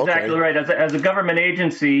that's exactly right. As a government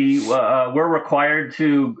agency, we're required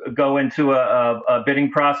to go into a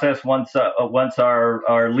bidding process once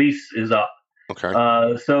our lease is up. Okay.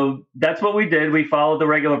 So that's what we did. We followed the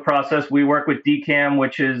regular process. We work with DCAM,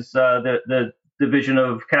 which is the Division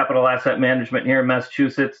of Capital Asset Management here in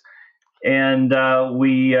Massachusetts. And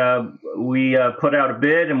we put out a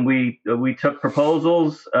bid, and we took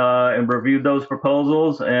proposals and reviewed those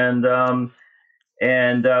proposals, and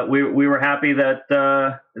we were happy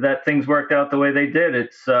that things worked out the way they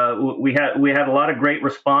did. We had a lot of great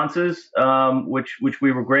responses, which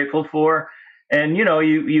we were grateful for. And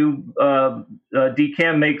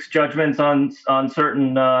DCAM makes judgments on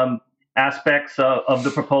certain aspects of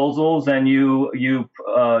the proposals, and you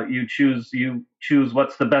choose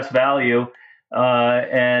what's the best value,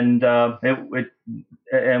 and we're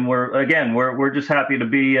just happy to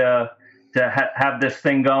be have this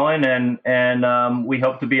thing going, and we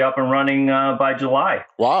hope to be up and running by July.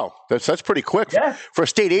 Wow, that's pretty quick. Yeah. For a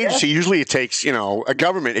state agency. Yeah. Usually it takes a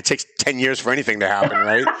government. It takes 10 years for anything to happen,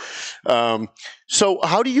 right? So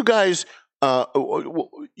how do you guys?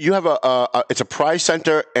 You have it's a prize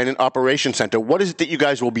center and an operation center. What is it that you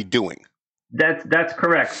guys will be doing? That's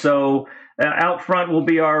correct. So out front will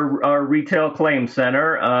be our retail claim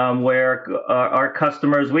center, where our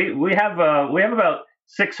customers, we have about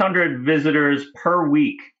 600 visitors per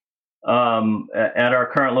week at our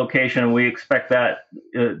current location, and we expect that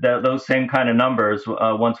those same kind of numbers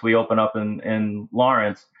once we open up in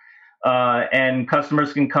Lawrence. And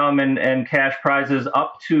customers can come and cash prizes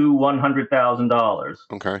up to $100,000.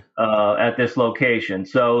 Okay. At this location.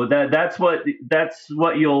 So that's what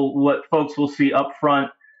folks will see up front.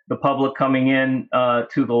 The public coming in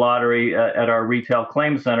to the lottery at our retail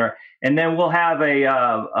claim center, and then we'll have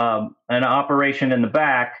an operation in the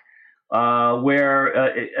back where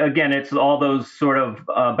again it's all those sort of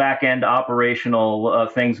back end operational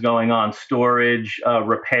things going on: storage,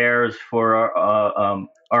 repairs for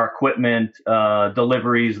our equipment,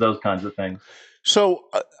 deliveries, those kinds of things. So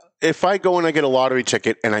if I go and I get a lottery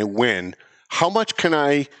ticket and I win, how much can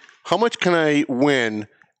I win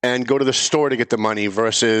and go to the store to get the money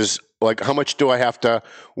versus how much do I have to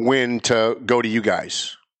win to go to you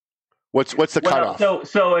guys? What's the cutoff?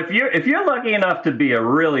 So if you're lucky enough to be a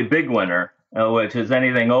really big winner, which is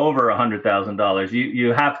anything over $100,000,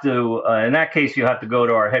 you have to in that case you have to go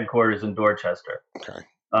to our headquarters in Dorchester. Okay.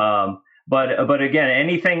 But again,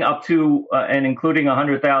 anything up to and including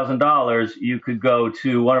 $100,000, you could go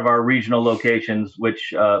to one of our regional locations,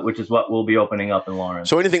 which is what we'll be opening up in Lawrence.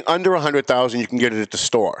 So anything under $100,000, you can get it at the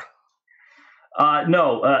store.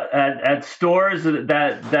 No, at stores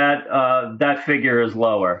that figure is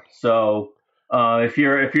lower. So if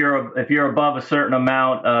you're above a certain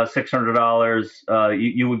amount, $600,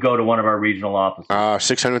 you would go to one of our regional offices.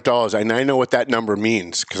 $600, and I know what that number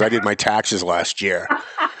means because I did my taxes last year.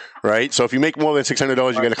 Right? So if you make more than $600,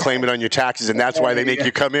 you got to claim it on your taxes, and that's why they make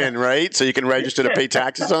you come in, right? So you can register to pay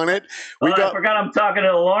taxes on it. I forgot I'm talking to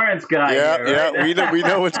the Lawrence guy. Yeah, here, right? we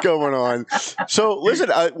know what's going on. So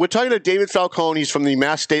listen, we're talking to David Falcone. He's from the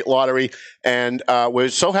Mass State Lottery, and we're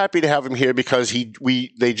so happy to have him here because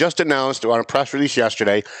they just announced on a press release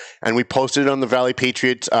yesterday, and we posted it on the Valley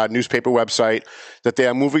Patriots newspaper website that they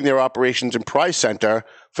are moving their operations and prize center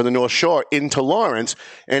for the North Shore into Lawrence.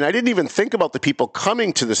 And I didn't even think about the people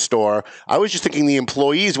coming to the store. I was just thinking the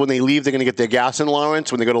employees, when they leave, they're going to get their gas in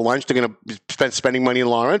Lawrence. When they go to lunch, they're going to spending money in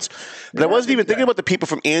Lawrence. But I wasn't even thinking about the people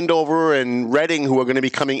from Andover and Reading who are going to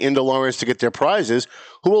be coming into Lawrence to get their prizes,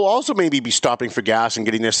 who will also maybe be stopping for gas and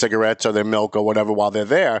getting their cigarettes or their milk or whatever while they're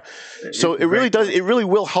there. So it really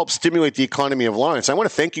will help stimulate the economy of Lawrence. I want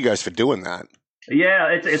to thank you guys for doing that. Yeah,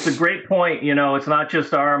 it's a great point. It's not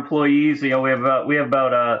just our employees. We have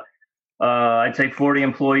about I'd say 40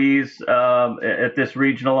 employees at this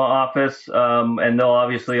regional office, and they'll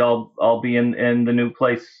obviously all be in the new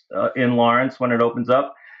place in Lawrence when it opens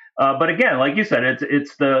up. But again, like you said,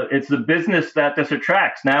 it's the business that this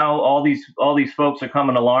attracts. Now all these folks are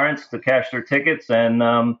coming to Lawrence to cash their tickets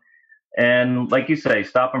and like you say,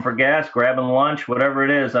 stopping for gas, grabbing lunch, whatever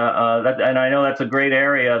it is. And I know that's a great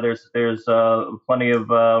area. There's plenty of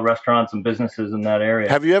restaurants and businesses in that area.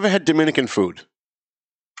 Have you ever had Dominican food?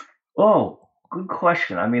 Oh, good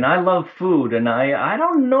question. I mean, I love food, and I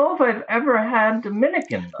don't know if I've ever had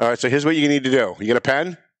Dominican. All right, so here's what you need to do. You get a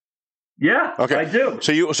pen? Yeah, okay. I do.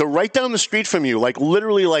 So right down the street from you, like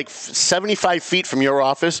literally like 75 feet from your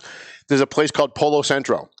office, there's a place called Polo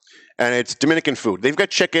Centro. And it's Dominican food. They've got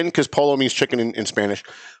chicken because polo means chicken in Spanish,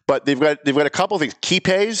 but they've got a couple of things.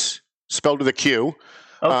 Quipes, spelled with a Q.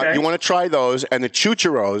 Okay. You want to try those, and the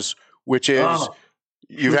chucharos, which is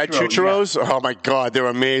you've had chucharos. Yeah. Oh my God, they're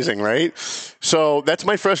amazing, right? So that's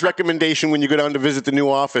my first recommendation when you go down to visit the new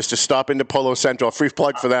office: to stop into Polo Centro. A free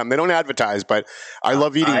plug for them. They don't advertise, but I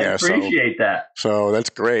love eating there. I appreciate that. So that's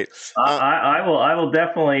great. I will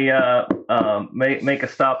definitely make a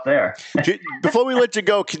stop there. Before we let you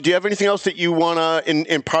go, do you have anything else that you want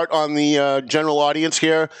to impart on the general audience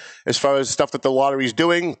here, as far as stuff that the lottery's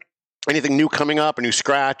doing? Anything new coming up? A new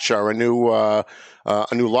scratch or a new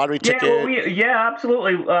lottery ticket? Yeah,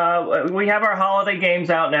 absolutely. We have our holiday games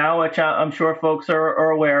out now, which I'm sure folks are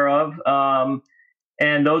aware of.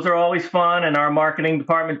 And those are always fun. And our marketing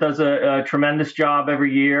department does a tremendous job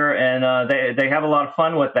every year. And they have a lot of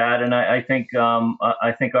fun with that. And I think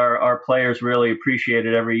our players really appreciate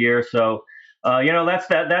it every year. So, that's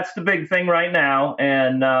the big thing right now.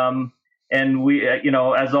 And we,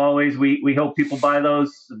 as always, we hope people buy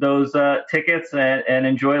those tickets and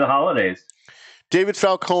enjoy the holidays. David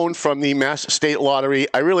Falcone from the Mass State Lottery.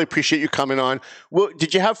 I really appreciate you coming on.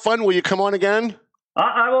 Did you have fun? Will you come on again?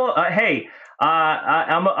 I will. Hey,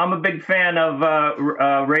 I'm a big fan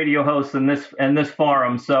of radio hosts in this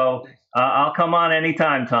forum, so I'll come on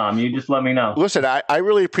anytime, Tom. You just let me know. Listen, I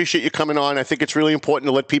really appreciate you coming on. I think it's really important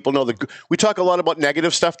to let people know that we talk a lot about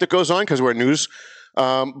negative stuff that goes on because we're news.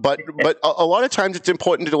 But a lot of times it's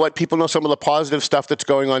important to let people know some of the positive stuff that's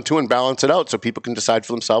going on too and balance it out so people can decide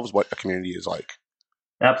for themselves what a community is like.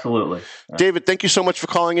 Absolutely. David, thank you so much for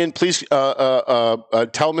calling in. Please tell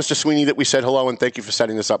Mr. Sweeney that we said hello and thank you for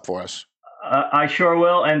setting this up for us. I sure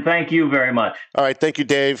will, and thank you very much. All right, thank you,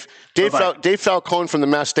 Dave. Dave Falcone from the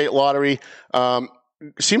Mass State Lottery.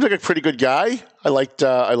 Seems like a pretty good guy. I liked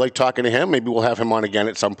talking to him. Maybe we'll have him on again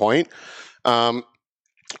at some point.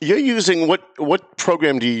 You're using what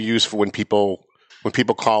program do you use for when people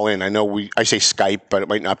call in? I know I say Skype, but it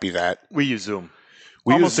might not be that. We use Zoom.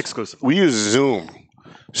 Almost exclusively. We use Zoom.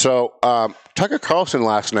 So Tucker Carlson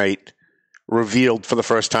last night revealed for the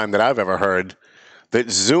first time that I've ever heard that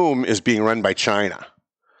Zoom is being run by China.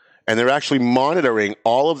 And they're actually monitoring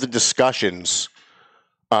all of the discussions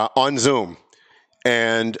on Zoom.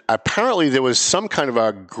 And apparently there was some kind of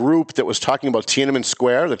a group that was talking about Tiananmen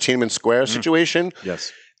Square, the Tiananmen Square situation.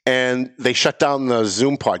 Yes. And they shut down the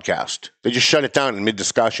Zoom podcast. They just shut it down in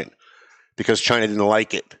mid-discussion because China didn't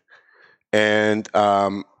like it. And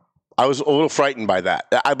I was a little frightened by that.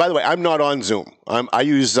 By the way, I'm not on Zoom. I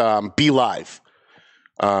use BeLive.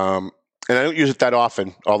 And I don't use it that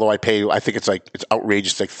often, although I pay, I think it's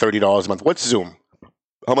outrageous, like $30 a month. What's Zoom?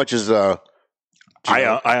 How much is Do you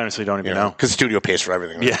know? I honestly don't even know. Because the studio pays for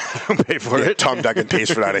everything. Right? Yeah, I don't pay for it. Tom Duggan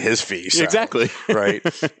pays for it out of his fees. So, exactly. Right.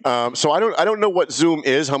 So I don't know what Zoom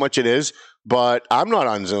is, how much it is, but I'm not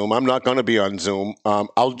on Zoom. I'm not going to be on Zoom.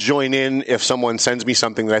 I'll join in if someone sends me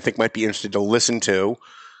something that I think might be interested to listen to.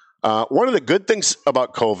 One of the good things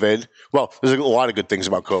about COVID, well, there's a lot of good things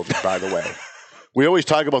about COVID, by the way. We always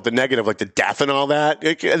talk about the negative, like the death and all that,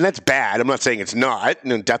 and that's bad. I'm not saying it's not.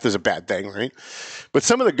 Death is a bad thing, right? But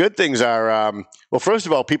some of the good things are, well, first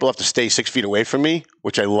of all, people have to stay 6 feet away from me,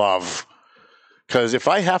 which I love. Because if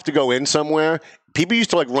I have to go in somewhere, people used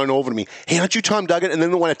to like run over to me. Hey, aren't you Tom Duggan? And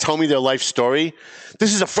then they want to tell me their life story.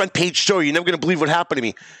 This is a front page story. You're never going to believe what happened to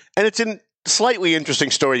me. And it's a slightly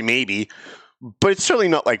interesting story, maybe. But it's certainly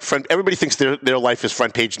not like everybody thinks their life is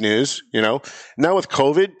front page news, Now with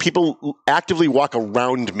COVID, people actively walk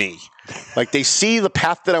around me. Like they see the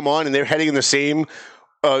path that I'm on and they're heading in the same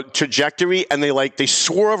trajectory and they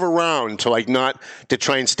swerve around to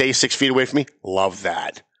try and stay 6 feet away from me. Love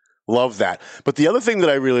that. But the other thing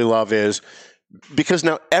that I really love is because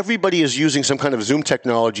now everybody is using some kind of Zoom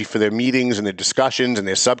technology for their meetings and their discussions and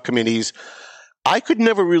their subcommittees. I could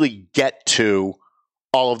never really get to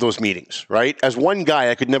all of those meetings, right? As one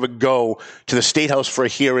guy, I could never go to the State House for a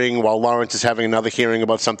hearing while Lawrence is having another hearing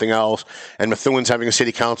about something else and Methuen's having a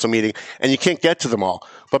city council meeting, and you can't get to them all.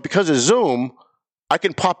 But because of Zoom, I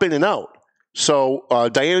can pop in and out. So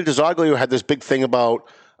Diana DiZoglio had this big thing about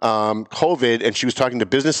COVID, and she was talking to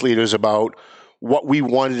business leaders about what we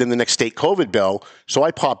wanted in the next state COVID bill. So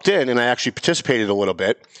I popped in, and I actually participated a little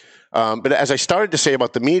bit. But as I started to say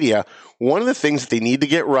about the media, one of the things that they need to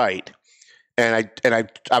get right, and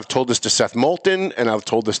I've told this to Seth Moulton, and I've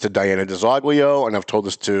told this to Diana DiZoglio, and I've told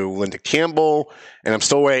this to Linda Campbell, and I'm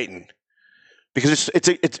still waiting because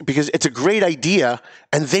it's a great idea,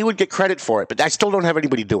 and they would get credit for it, but I still don't have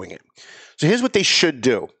anybody doing it. So here's what they should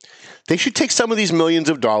do: they should take some of these millions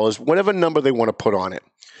of dollars, whatever number they want to put on it,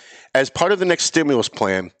 as part of the next stimulus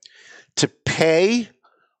plan, to pay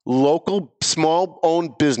local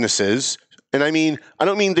small-owned businesses. And I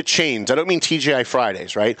don't mean the chains. I don't mean TGI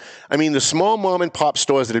Fridays, right? I mean the small mom and pop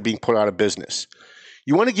stores that are being put out of business.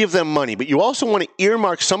 You want to give them money, but you also want to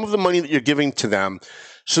earmark some of the money that you're giving to them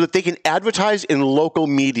so that they can advertise in local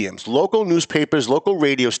mediums, local newspapers, local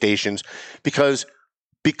radio stations, because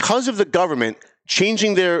of the government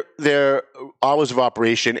changing their hours of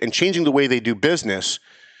operation and changing the way they do business,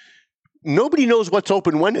 nobody knows what's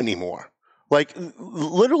open when anymore. Like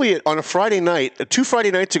literally on a Friday night, 2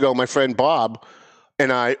 Friday nights ago, my friend Bob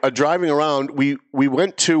and I are driving around. We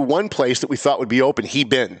went to one place that we thought would be open.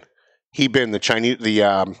 He-Bin,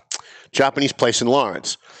 the Japanese place in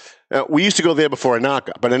Lawrence. We used to go there before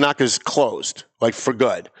Anaka, but Anaka's closed, like for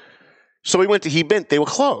good. So we went to He-Bin. They were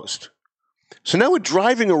closed. So now we're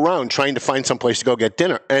driving around trying to find some place to go get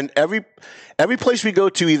dinner. And every place we go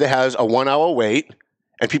to either has a 1 hour wait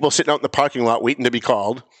and people sitting out in the parking lot waiting to be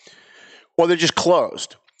called, or they're just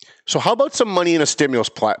closed. So how about some money in a stimulus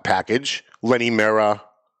package? Lenny Mira,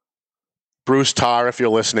 Bruce Tarr, if you're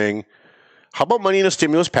listening. How about money in a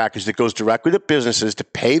stimulus package that goes directly to businesses to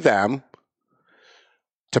pay them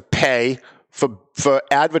to pay for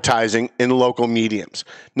advertising in local mediums?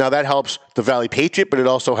 Now, that helps the Valley Patriot, but it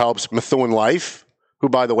also helps Methuen Life, who,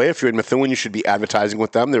 by the way, if you're in Methuen, you should be advertising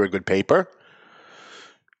with them. They're a good paper.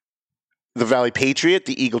 The Valley Patriot,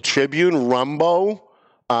 the Eagle Tribune, Rumbo,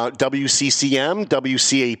 WCCM,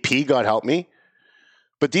 WCAP, God help me.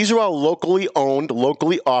 But these are all locally owned,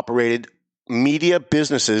 locally operated media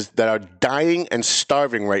businesses that are dying and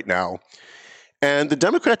starving right now. And the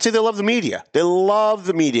Democrats say they love the media. They love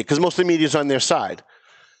the media because most of the media is on their side.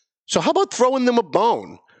 So how about throwing them a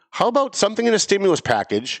bone? How about something in a stimulus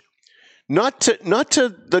package? Not to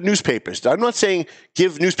the newspapers. I'm not saying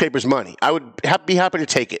give newspapers money. I would be happy to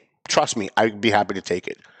take it. Trust me, I'd be happy to take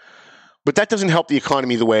it. But that doesn't help the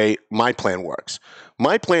economy the way my plan works.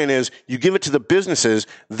 My plan is you give it to the businesses,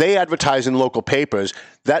 they advertise in local papers.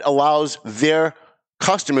 That allows their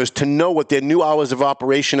customers to know what their new hours of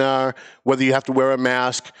operation are, whether you have to wear a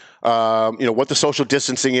mask, what the social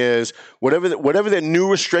distancing is, whatever their new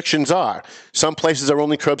restrictions are. Some places are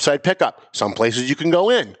only curbside pickup. Some places you can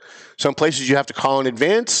go in. Some places you have to call in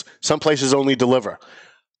advance. Some places only deliver.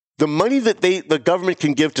 The money that the government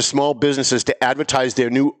can give to small businesses to advertise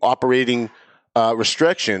their new operating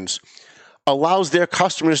restrictions allows their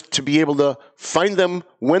customers to be able to find them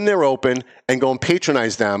when they're open and go and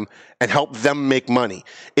patronize them and help them make money.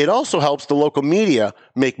 It also helps the local media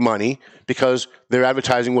make money because they're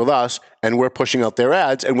advertising with us and we're pushing out their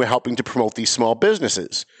ads and we're helping to promote these small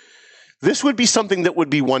businesses. This would be something that would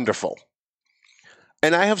be wonderful.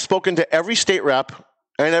 And I have spoken to every state rep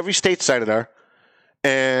and every state senator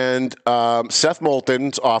and Seth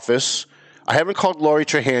Moulton's office. I haven't called Lori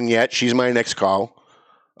Trahan yet. She's my next call.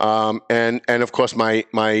 And of course,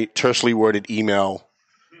 my tersely worded email,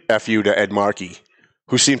 F you to Ed Markey,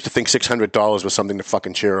 who seems to think $600 was something to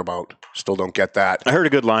fucking cheer about. Still don't get that. I heard a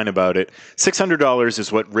good line about it. $600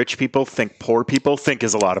 is what rich people think poor people think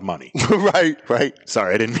is a lot of money. Right.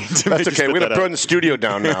 Sorry, I didn't mean to. That's okay. We're going to burn the studio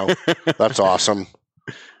down now. That's awesome.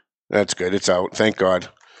 That's good. It's out. Thank God.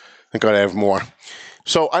 Thank God I have more.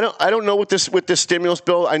 So I don't know with this stimulus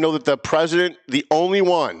bill. I know that the president, the only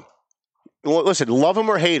one, listen, love him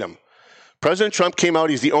or hate him, President Trump came out.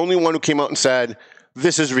 He's the only one who came out and said,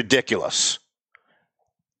 this is ridiculous.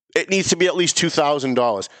 It needs to be at least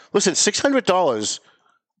 $2,000. Listen, $600.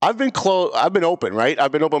 I've been open, right?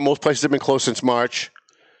 I've been open. Most places have been closed since March.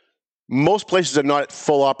 Most places are not at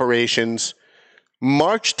full operations.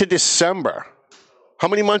 March to December. How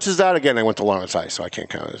many months is that? Again, I went to Lawrence High, so I can't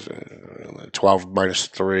count. 12 minus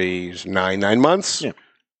 3 is 9 months. Yeah.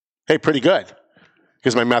 Hey, pretty good.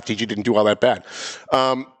 Because my math teacher didn't do all that bad.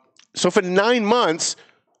 So for 9 months,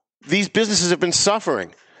 these businesses have been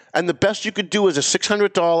suffering. And the best you could do is a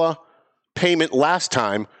 $600 payment last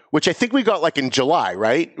time, which I think we got like in July,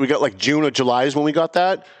 right? We got like June or July is when we got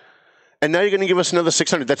that. And now you're going to give us another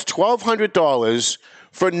 $600. That's $1,200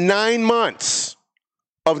 for 9 months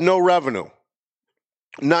of no revenue.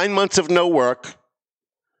 9 months of no work.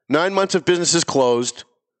 9 months of businesses closed.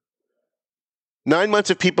 9 months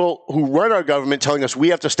of people who run our government telling us we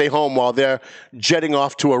have to stay home while they're jetting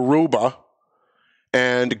off to Aruba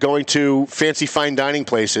and going to fancy fine dining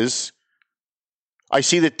places. I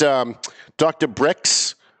see that Dr.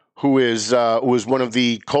 Bricks, who was one of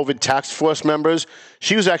the COVID task force members,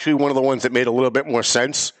 she was actually one of the ones that made a little bit more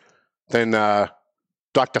sense than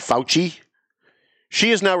Dr. Fauci.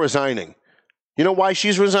 She is now resigning. You know why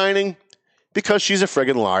she's resigning? Because she's a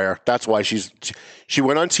friggin' liar. That's why she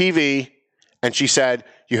went on TV and she said,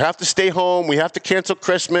 you have to stay home. We have to cancel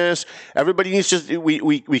Christmas. Everybody needs to,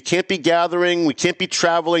 we can't be gathering. We can't be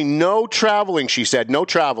traveling. No traveling, she said. No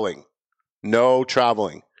traveling. No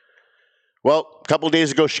traveling. Well, a couple of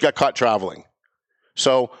days ago, she got caught traveling.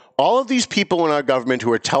 So all of these people in our government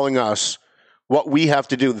who are telling us what we have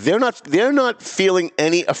to do, they're not feeling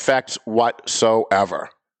any effects whatsoever.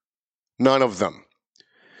 None of them.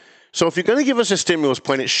 So if you're going to give us a stimulus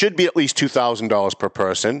plan, it should be at least $2,000 per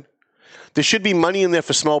person. There should be money in there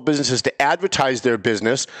for small businesses to advertise their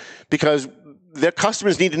business because their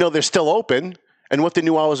customers need to know they're still open and what the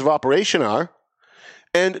new hours of operation are.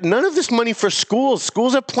 And none of this money for schools.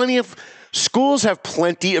 Schools have plenty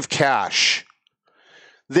of cash.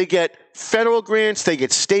 They get federal grants, they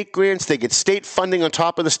get state grants, they get state funding on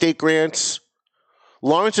top of the state grants.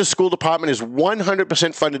 Lawrence's school department is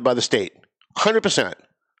 100% funded by the state. 100%.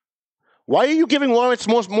 Why are you giving Lawrence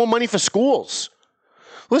more money for schools?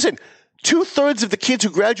 Listen, 2/3 of the kids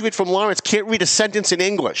who graduate from Lawrence can't read a sentence in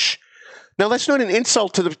English. Now, that's not an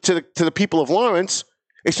insult to the people of Lawrence.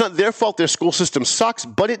 It's not their fault their school system sucks,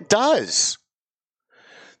 but it does.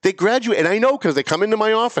 They graduate, and I know because they come into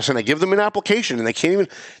my office and I give them an application and they can't even,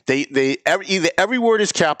 either every word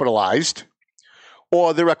is capitalized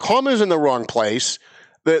or there are commas in the wrong place.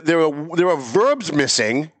 There are verbs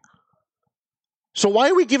missing. So why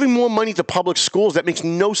are we giving more money to public schools? That makes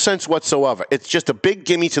no sense whatsoever. It's just a big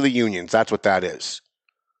gimme to the unions. That's what that is.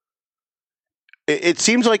 It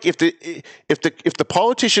seems like if the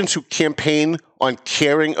politicians who campaign on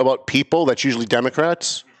caring about people, that's usually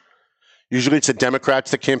Democrats. Usually it's the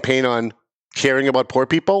Democrats that campaign on caring about poor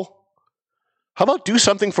people. How about do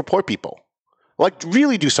something for poor people? Like,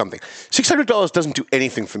 really do something. $600 doesn't do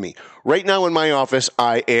anything for me. Right now in my office,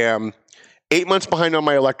 I am 8 months behind on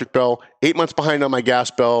my electric bill, 8 months behind on my gas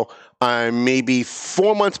bill. I'm maybe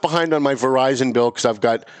 4 months behind on my Verizon bill because I've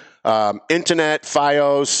got internet,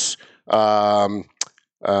 Fios.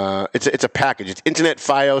 It's a package. It's internet,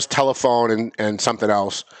 Fios, telephone, and something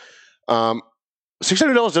else.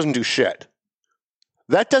 $600 doesn't do shit.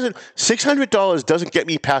 $600 doesn't get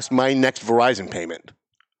me past my next Verizon payment.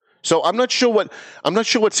 So I'm not sure what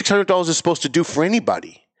 $600 is supposed to do for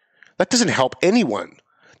anybody. That doesn't help anyone.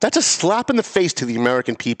 That's a slap in the face to the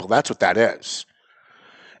American people. That's what that is.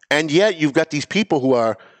 And yet you've got these people who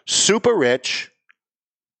are super rich,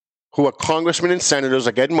 who are congressmen and senators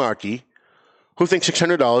like Ed Markey, who think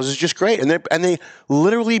 $600 is just great. And they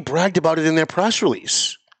literally bragged about it in their press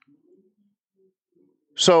release.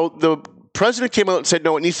 So the president came out and said,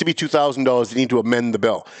 no, it needs to be $2,000. They need to amend the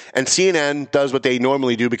bill. And CNN does what they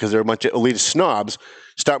normally do because they're a bunch of elitist snobs,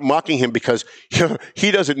 start mocking him because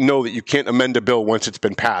he doesn't know that you can't amend a bill once it's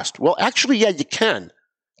been passed. Well, actually, yeah, you can,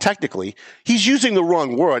 technically. He's using the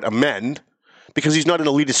wrong word, amend, because he's not an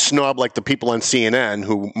elitist snob like the people on CNN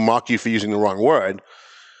who mock you for using the wrong word.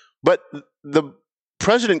 But the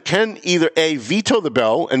president can either A, veto the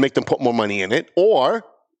bill and make them put more money in it, or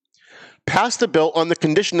pass the bill on the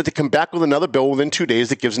condition that they come back with another bill within 2 days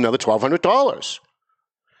that gives another $1,200.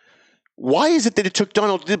 Why is it that it took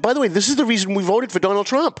Donald? By the way, this is the reason we voted for Donald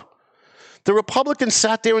Trump. The Republicans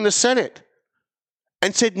sat there in the Senate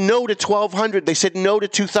and said no to $1,200. They said no to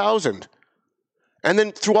 $2,000. And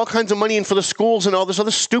then threw all kinds of money in for the schools and all this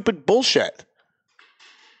other stupid bullshit.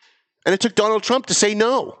 And it took Donald Trump to say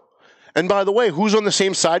no. And by the way, who's on the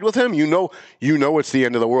same side with him? You know it's the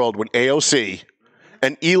end of the world when AOC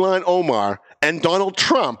and Ilhan Omar and Donald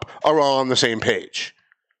Trump are all on the same page.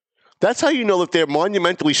 That's how you know that they're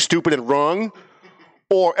monumentally stupid and wrong,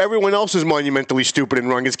 or everyone else is monumentally stupid and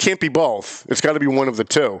wrong. It can't be both. It's got to be one of the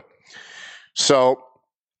two. So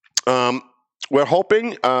we're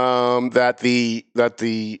hoping that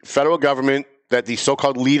the federal government, that the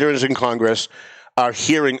so-called leaders in Congress are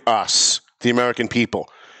hearing us, the American people.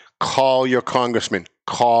 Call your congressman.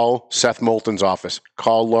 Call Seth Moulton's office.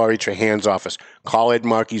 Call Lori Trahan's office. Call Ed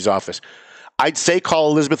Markey's office. I'd say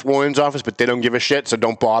call Elizabeth Warren's office, but they don't give a shit, so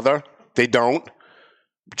don't bother. They don't.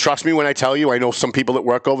 Trust me when I tell you, I know some people that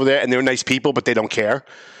work over there, and they're nice people, but they don't care.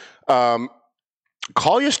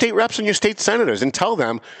 Call your state reps and your state senators and tell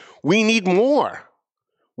them we need more.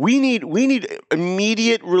 We need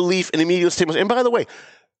immediate relief and immediate stimulus. And by the way,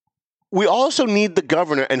 we also need the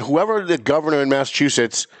governor and whoever the governor in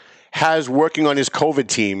Massachusetts has working on his COVID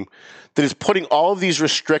team that is putting all of these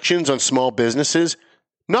restrictions on small businesses.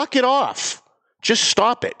 Knock it off. Just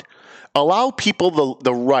stop it. Allow people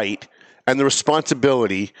the right and the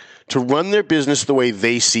responsibility to run their business the way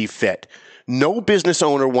they see fit. No business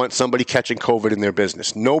owner wants somebody catching COVID in their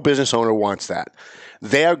business. No business owner wants that.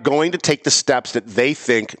 They are going to take the steps that they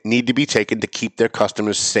think need to be taken to keep their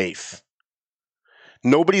customers safe.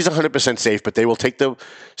 Nobody's 100% safe, but they will take the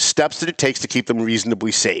steps that it takes to keep them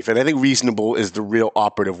reasonably safe. And I think reasonable is the real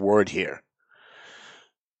operative word here.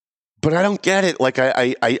 But I don't get it. Like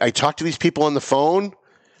I talk to these people on the phone.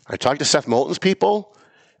 I talk to Seth Moulton's people,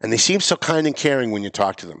 and they seem so kind and caring when you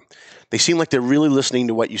talk to them. They seem like they're really listening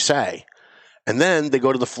to what you say. And then they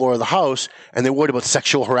go to the floor of the House, and they're worried about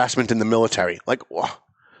sexual harassment in the military. Like,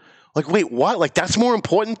 wait, what? Like, that's more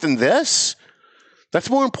important than this? That's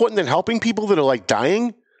more important than helping people that are, like,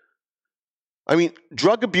 dying? I mean,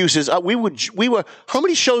 drug abuse is, we were, how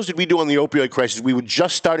many shows did we do on the opioid crisis? We were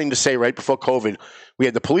just starting to say right before COVID, we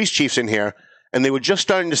had the police chiefs in here, and they were just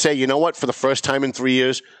starting to say, you know what, for the first time in 3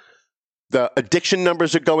 years, the addiction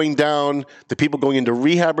numbers are going down, the people going into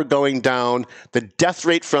rehab are going down, the death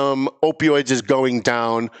rate from opioids is going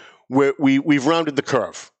down. We've rounded the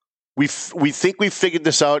curve. We think we've figured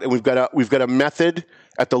this out, and we've got a method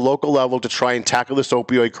at the local level to try and tackle this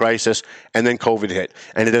opioid crisis, and then COVID hit,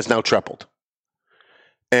 and it has now tripled.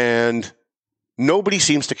 And nobody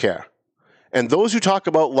seems to care. And those who talk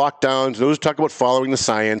about lockdowns, those who talk about following the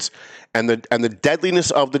science and the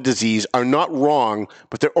deadliness of the disease are not wrong,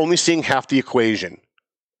 but they're only seeing half the equation.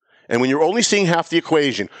 And when you're only seeing half the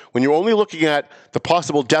equation, when you're only looking at the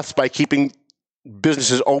possible deaths by keeping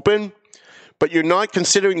businesses open, but you're not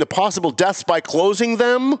considering the possible deaths by closing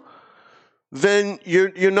them, then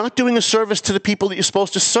you're not doing a service to the people that you're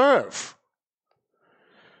supposed to serve.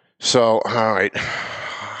 So, all right.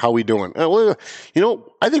 How are we doing? Well, you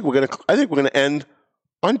know, I think we're gonna end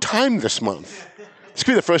on time this month. It's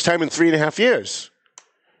gonna be the first time in 3.5 years,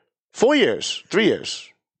 4 years, 3 years.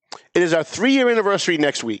 It is our 3-year anniversary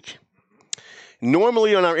next week.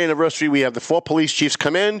 Normally on our anniversary, we have the 4 police chiefs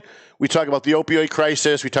come in. We talk about the opioid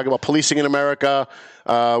crisis. We talk about policing in America.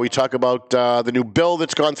 We talk about the new bill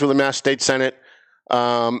that's gone through the Mass State Senate.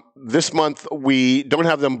 This month, we don't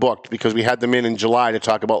have them booked because we had them in July to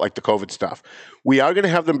talk about like the COVID stuff. We are going to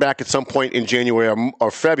have them back at some point in January or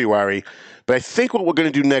February, but I think what we're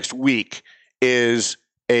going to do next week is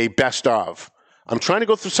a best of. I'm trying to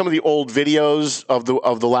go through some of the old videos of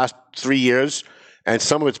the last 3 years, and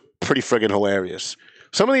some of it's pretty friggin' hilarious.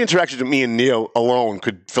 Some of the interactions with me and Neil alone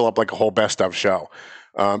could fill up like a whole best of show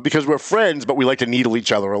because we're friends, but we like to needle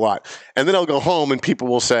each other a lot. And then I'll go home and people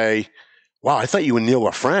will say, wow, I thought you and Neil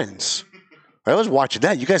were friends. I was watching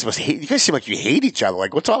that. You guys seem like you hate each other.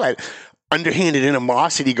 Like, what's all that underhanded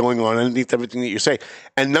animosity going on underneath everything that you say?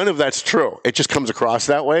 And none of that's true. It just comes across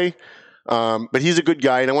that way. But he's a good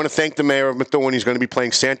guy. And I want to thank the mayor of Methuen. He's going to be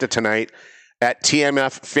playing Santa tonight at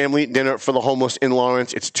TMF Family Dinner for the Homeless in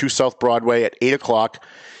Lawrence. It's 2 South Broadway at 8 o'clock.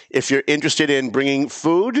 If you're interested in bringing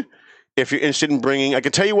food, if you're interested in bringing, I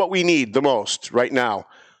can tell you what we need the most right now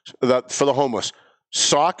for the homeless.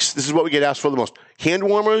 Socks, this is what we get asked for the most. Hand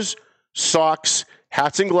warmers, socks,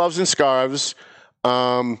 hats and gloves and scarves,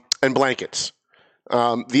 and blankets.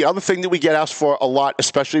 The other thing that we get asked for a lot,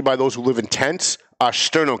 especially by those who live in tents, are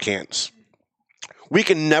sterno cans. We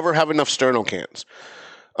can never have enough sterno cans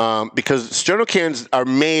because sterno cans are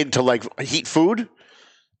made to like heat food,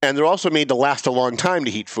 and they're also made to last a long time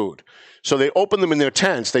to heat food. So they open them in their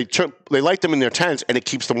tents. They light them in their tents, and it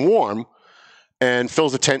keeps them warm and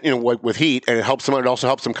fills the tent, with heat, and it helps them. It also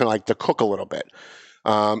helps them kind of like to cook a little bit.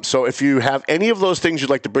 So if you have any of those things you'd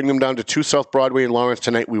like to bring them down to 2 South Broadway in Lawrence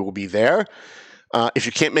tonight, we will be there. If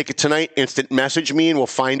you can't make it tonight, instant message me and we'll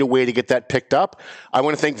find a way to get that picked up. I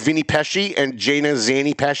want to thank Vinny Pesci and Jana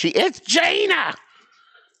Zani Pesci. It's Jana!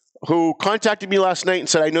 Who contacted me last night and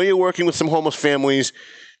said, I know you're working with some homeless families.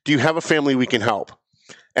 Do you have a family we can help?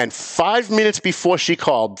 And 5 minutes before she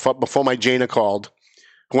called, before my Jana called,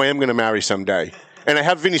 who I am going to marry someday. And I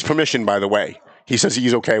have Vinny's permission, by the way. He says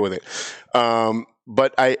he's okay with it.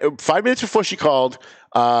 But 5 minutes before she called,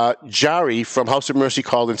 Jari from House of Mercy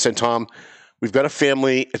called and said, Tom, we've got a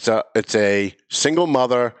family. It's a single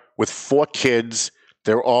mother with 4 kids.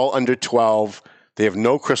 They're all under 12. They have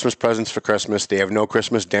no Christmas presents for Christmas. They have no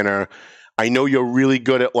Christmas dinner. I know you're really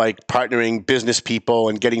good at like partnering business people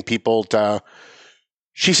and getting people to.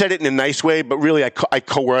 She said it in a nice way, but really I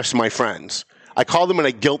coerce my friends. I call them and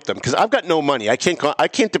I guilt them because I've got no money. I don't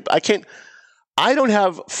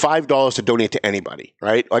have $5 to donate to anybody,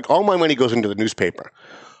 right? Like all my money goes into the newspaper.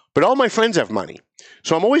 But all my friends have money.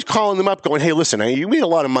 So I'm always calling them up going, hey, listen, you made a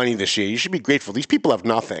lot of money this year. You should be grateful. These people have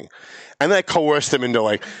nothing. And then I coerce them into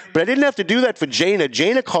like, but I didn't have to do that for Jana.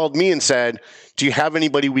 Jana called me and said, do you have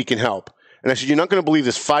anybody we can help? And I said, you're not going to believe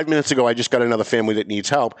this. 5 minutes ago, I just got another family that needs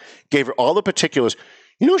help. Gave her all the particulars.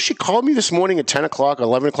 She called me this morning at 10 o'clock,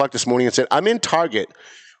 11 o'clock this morning and said, I'm in Target.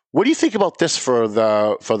 What do you think about this for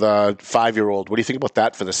the 5-year-old? What do you think about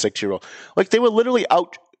that for the 6-year-old? Like they were literally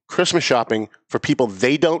out Christmas shopping for people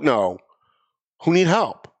they don't know who need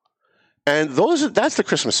help. And that's the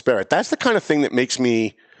Christmas spirit. That's the kind of thing that makes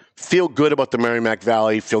me feel good about the Merrimack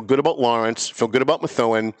Valley, feel good about Lawrence, feel good about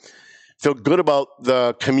Methuen, feel good about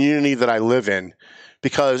the community that I live in,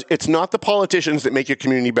 because it's not the politicians that make your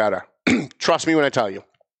community better. Trust me when I tell you.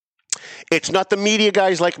 It's not the media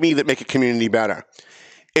guys like me that make a community better.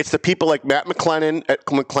 It's the people like Matt McLennan at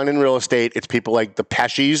McLennan Real Estate. It's people like the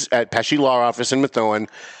Pesci's at Pesci Law Office in Methuen.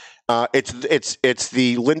 It's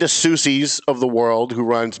the Linda Susies of the world who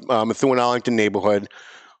runs Methuen-Arlington neighborhood,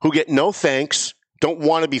 who get no thanks, don't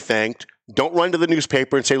want to be thanked, don't run to the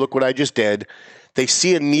newspaper and say, look what I just did. They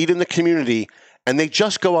see a need in the community, and they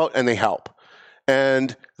just go out and they help.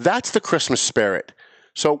 And that's the Christmas spirit.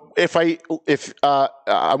 So if I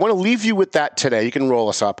want to leave you with that today, you can roll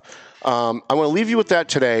us up. I want to leave you with that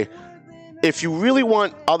today. If you really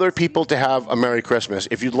want other people to have a Merry Christmas,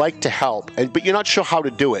 if you'd like to help, but you're not sure how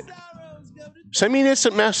to do it, send me an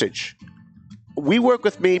instant message. We work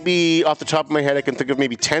with maybe, off the top of my head, I can think of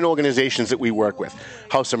maybe 10 organizations that we work with.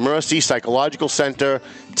 House of Mercy, Psychological Center,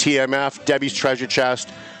 TMF, Debbie's Treasure Chest.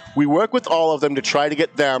 We work with all of them to try to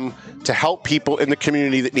get them to help people in the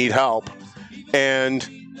community that need help. And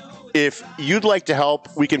if you'd like to help,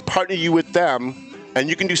 we can partner you with them, and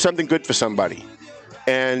you can do something good for somebody.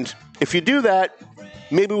 And if you do that,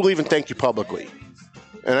 maybe we'll even thank you publicly.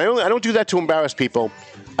 And I don't do that to embarrass people.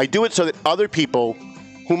 I do it so that other people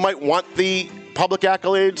who might want the public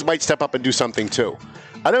accolades might step up and do something too.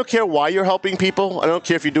 I don't care why you're helping people. I don't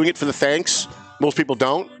care if you're doing it for the thanks. Most people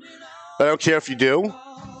don't. I don't care if you do,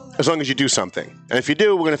 as long as you do something. And if you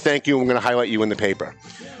do, we're going to thank you and we're going to highlight you in the paper.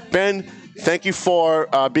 Ben, thank you for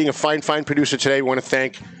being a fine producer today. We want to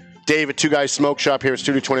thank Dave at Two Guys Smoke Shop here at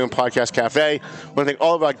Studio 21 Podcast Cafe. I want to thank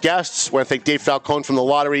all of our guests. I want to thank Dave Falcone from The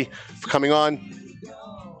Lottery for coming on.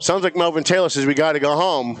 Sounds like Melvin Taylor says we got to go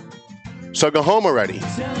home. So go home already.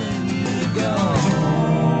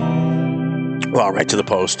 Well, right to the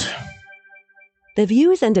post. The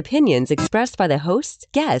views and opinions expressed by the hosts,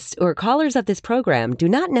 guests, or callers of this program do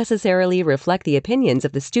not necessarily reflect the opinions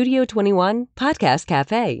of the Studio 21 Podcast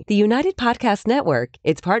Cafe, the United Podcast Network,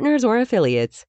 its partners, or affiliates.